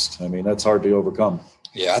greatest. I mean, that's hard to overcome.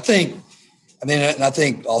 Yeah, I think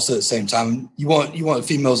also at the same time, you want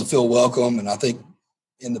females to feel welcome. And I think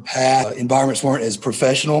in the past, environments weren't as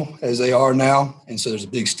professional as they are now. And so there's a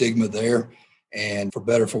big stigma there, and for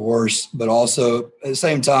better, for worse. But also at the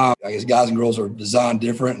same time, I guess guys and girls are designed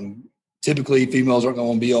different, and typically females aren't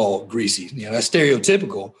going to be all greasy. That's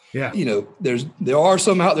stereotypical. Yeah. There are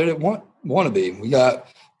some out there that want to be. We got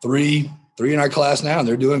three in our class now, and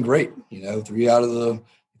they're doing great. 3 out of the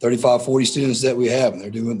 35, 40 students that we have,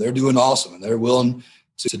 and they're doing awesome, and they're willing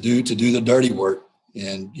to do the dirty work.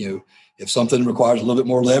 And, if something requires a little bit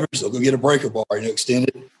more leverage, they'll go get a breaker bar,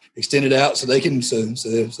 extend it out so they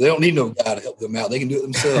don't need no guy to help them out. They can do it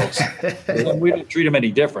themselves. We don't treat them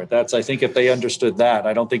any different. I think if they understood that,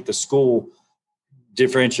 I don't think the school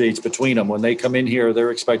differentiates between them. When they come in here,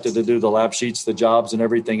 they're expected to do the lab sheets, the jobs, and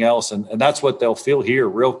everything else. And that's what they'll feel here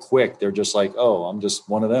real quick. They're just like, oh, I'm just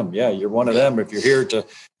one of them. Yeah, you're one of them. If you're here to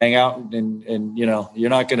hang out and you're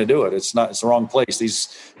not going to do it. It's the wrong place.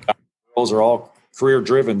 These guys girls are all career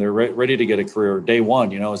driven. They're ready to get a career day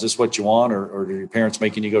one. Is this what you want, or are your parents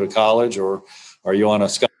making you go to college, or are you on a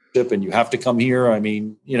scholarship and you have to come here? I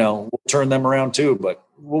mean, we'll turn them around too, but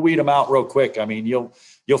we'll weed them out real quick. I mean,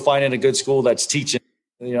 you'll find in a good school that's teaching,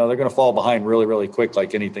 they're going to fall behind really, really quick,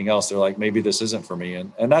 like anything else. They're like, maybe this isn't for me.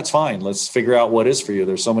 And that's fine. Let's figure out what is for you.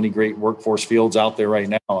 There's so many great workforce fields out there right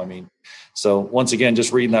now. I mean, so once again,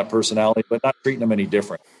 just reading that personality, but not treating them any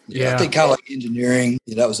different. Yeah. I think kind of like engineering,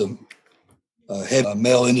 that was a heavy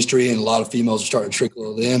male industry, and a lot of females are starting to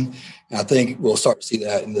trickle in. And I think we'll start to see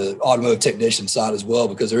that in the automotive technician side as well,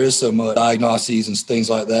 because there is so much diagnoses and things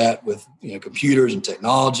like that with, computers and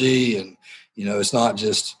technology. And, it's not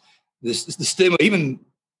just this, the stigma,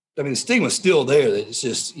 the stigma's still there, that it's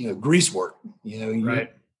just, grease work,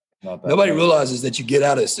 Right. Nobody realizes that you get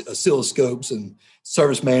out of oscilloscopes and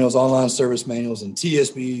service manuals, online service manuals, and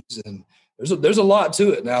TSBs. And there's a lot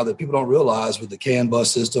to it now that people don't realize with the CAN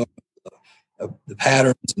bus system, the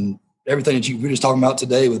patterns and everything that we were just talking about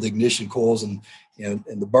today with ignition coils and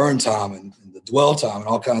the burn time and the dwell time and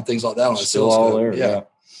all kind of things like that on a still all there. Yeah.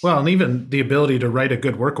 Well, and even the ability to write a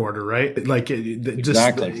good work order, right? Like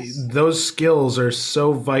Exactly. Those skills are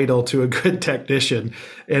so vital to a good technician.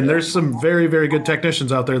 And there's some very, very good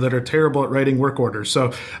technicians out there that are terrible at writing work orders.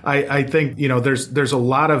 So I think, there's a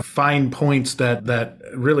lot of fine points that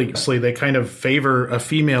really, they kind of favor a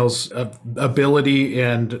female's ability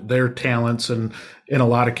and their talents and in a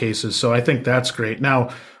lot of cases. So I think that's great. Now,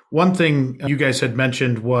 one thing you guys had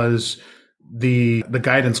mentioned was the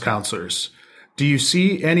guidance counselors. Do you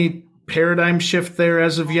see any paradigm shift there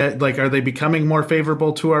as of yet? Like, are they becoming more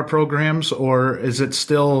favorable to our programs, or is it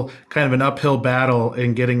still kind of an uphill battle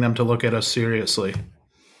in getting them to look at us seriously?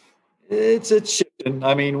 It's shifting.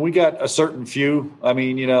 I mean, we got a certain few,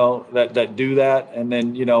 that do that. And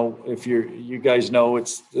then, if you guys know,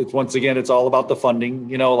 it's once again, it's all about the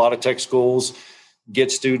funding. A lot of tech schools get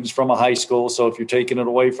students from a high school. So if you're taking it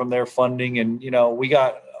away from their funding, and,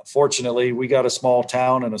 fortunately, we got a small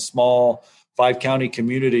town and a small 5-county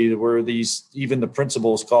community where even the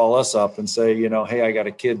principals call us up and say, hey, I got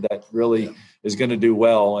a kid that really is going to do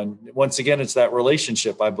well. And once again, it's that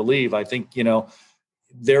relationship, I believe. I think,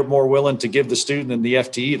 they're more willing to give the student and the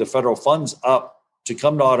FTE, the federal funds, up to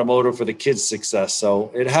come to automotive for the kids' success.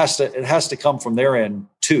 So it has to come from their end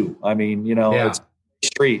too. I mean, it's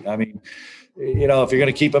street. I mean, if you're going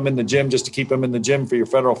to keep them in the gym just to keep them in the gym for your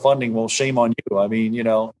federal funding, well, shame on you. I mean,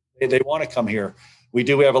 they want to come here. We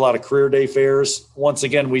have a lot of career day fairs. Once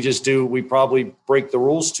again, we probably break the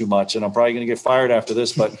rules too much, and I'm probably going to get fired after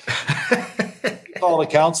this, but call the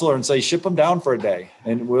counselor and say, ship them down for a day,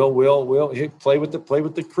 and we'll play with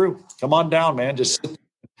the crew. Come on down, man. Just sit.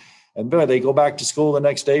 And boy, they go back to school the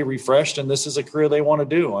next day refreshed, and this is a career they want to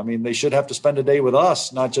do. I mean, they should have to spend a day with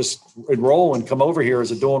us, not just enroll and come over here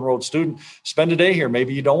as a dual enrolled student. Spend a day here.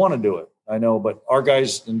 Maybe you don't want to do it. I know, but our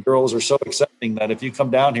guys and girls are so accepting that if you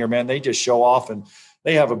come down here, man, they just show off, and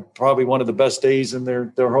they have probably one of the best days in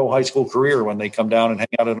their whole high school career when they come down and hang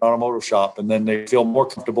out at an automotive shop, and then they feel more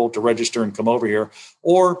comfortable to register and come over here,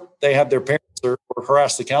 or they have their parents or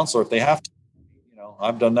harass the counselor if they have to.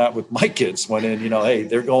 I've done that with my kids. Went in, hey,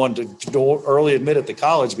 they're going to do early admit at the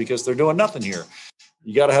college because they're doing nothing here.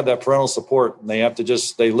 You got to have that parental support, and they have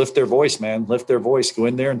to they lift their voice, man, lift their voice, go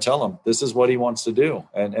in there and tell them this is what he wants to do.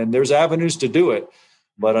 And there's avenues to do it,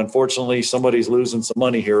 but unfortunately somebody's losing some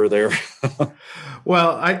money here or there.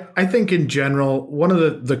 Well, I think in general, one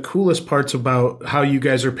of the coolest parts about how you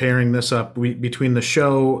guys are pairing this up between the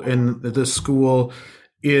show and the school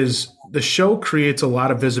is the show creates a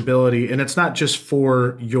lot of visibility, and it's not just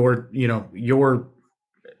for your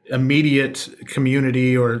immediate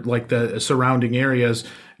community or like the surrounding areas.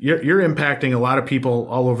 You're impacting a lot of people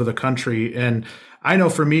all over the country. And I know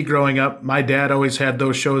for me growing up, my dad always had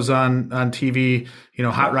those shows on TV,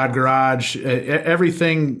 Hot Rod Garage,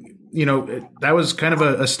 everything, that was kind of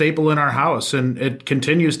a staple in our house, and it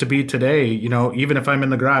continues to be today. Even if I'm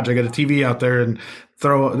in the garage, I got a TV out there and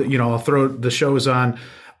I'll throw the shows on.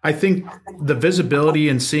 I think the visibility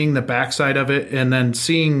and seeing the backside of it, and then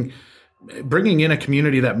bringing in a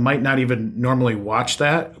community that might not even normally watch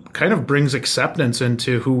that, kind of brings acceptance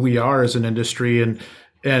into who we are as an industry,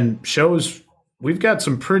 and shows we've got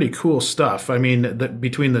some pretty cool stuff. I mean,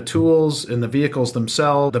 between the tools and the vehicles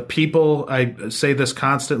themselves, the people, I say this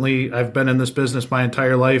constantly, I've been in this business my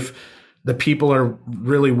entire life. The people are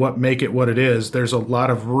really what make it what it is. There's a lot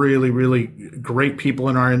of really, really great people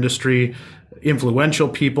in our industry, influential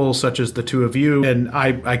people such as the two of you. And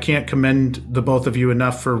I can't commend the both of you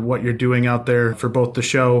enough for what you're doing out there for both the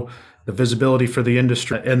show, the visibility for the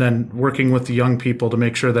industry, and then working with the young people to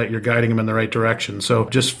make sure that you're guiding them in the right direction. So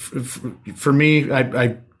just for me,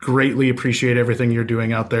 I greatly appreciate everything you're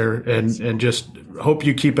doing out there, and just hope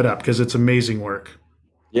you keep it up because it's amazing work.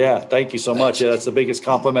 Yeah, thank you so much. Yeah, that's the biggest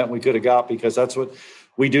compliment we could have got, because that's what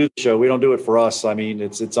we do the show. We don't do it for us. I mean,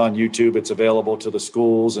 it's on YouTube. It's available to the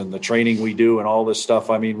schools and the training we do and all this stuff.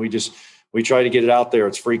 I mean, we try to get it out there.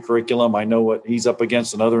 It's free curriculum. I know what he's up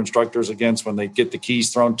against and other instructors against when they get the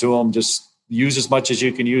keys thrown to them. Just use as much as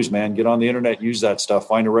you can use, man. Get on the internet, use that stuff,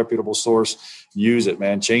 find a reputable source, use it,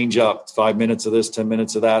 man. Change up 5 minutes of this, 10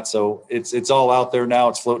 minutes of that. So it's all out there now.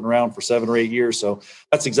 It's floating around for 7 or 8 years. So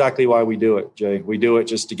that's exactly why we do it, Jay. We do it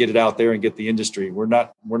just to get it out there and get the industry. We're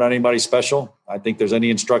not anybody special. I think there's any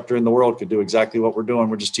instructor in the world could do exactly what we're doing.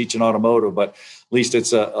 We're just teaching automotive, but at least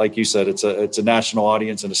it's like you said, it's a national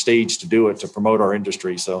audience and a stage to do it, to promote our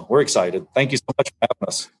industry. So we're excited. Thank you so much for having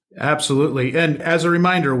us. Absolutely. And as a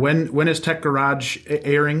reminder, when is Tech Garage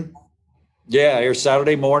airing? Yeah, airs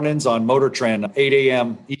Saturday mornings on Motor Trend, 8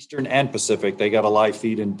 a.m. Eastern and Pacific. They got a live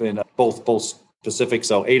feed in both Pacific,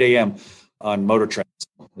 so 8 a.m. on Motor Trend.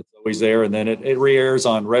 It's always there. And then it re-airs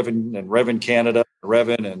on Revin and Revin Canada,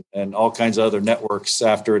 Revin, and all kinds of other networks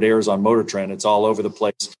after it airs on Motor Trend. It's all over the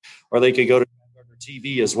place. Or they could go to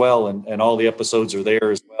TV as well, and all the episodes are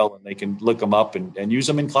there as well, and they can look them up and use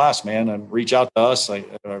them in class, man, and reach out to us,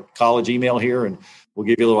 our college email here, and we'll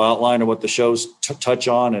give you a little outline of what the shows touch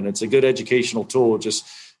on, and it's a good educational tool. Just,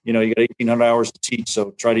 you got 1,800 hours to teach,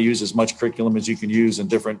 so try to use as much curriculum as you can use in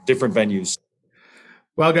different venues.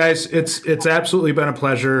 Well, guys, it's absolutely been a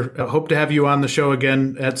pleasure. I hope to have you on the show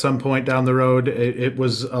again at some point down the road. It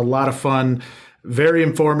was a lot of fun. Very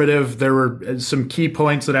informative. There were some key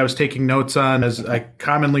points that I was taking notes on, as I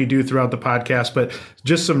commonly do throughout the podcast, but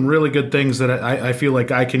just some really good things that I feel like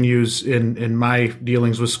I can use in my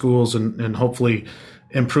dealings with schools and hopefully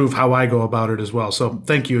improve how I go about it as well. So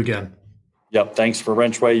thank you again. Yep. Thanks for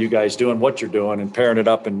Wrenchway, you guys doing what you're doing and pairing it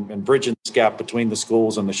up and bridging this gap between the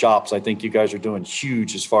schools and the shops. I think you guys are doing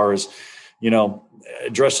huge as far as,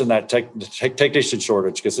 addressing that technician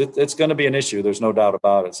shortage, because it's going to be an issue. There's no doubt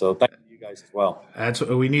about it. So thank you guys as well. That's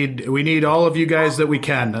what we need. We need all of you guys that we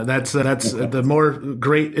can. That's the more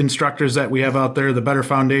great instructors that we have out there, the better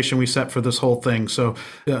foundation we set for this whole thing. So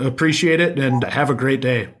appreciate it and have a great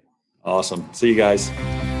day. Awesome. See you guys.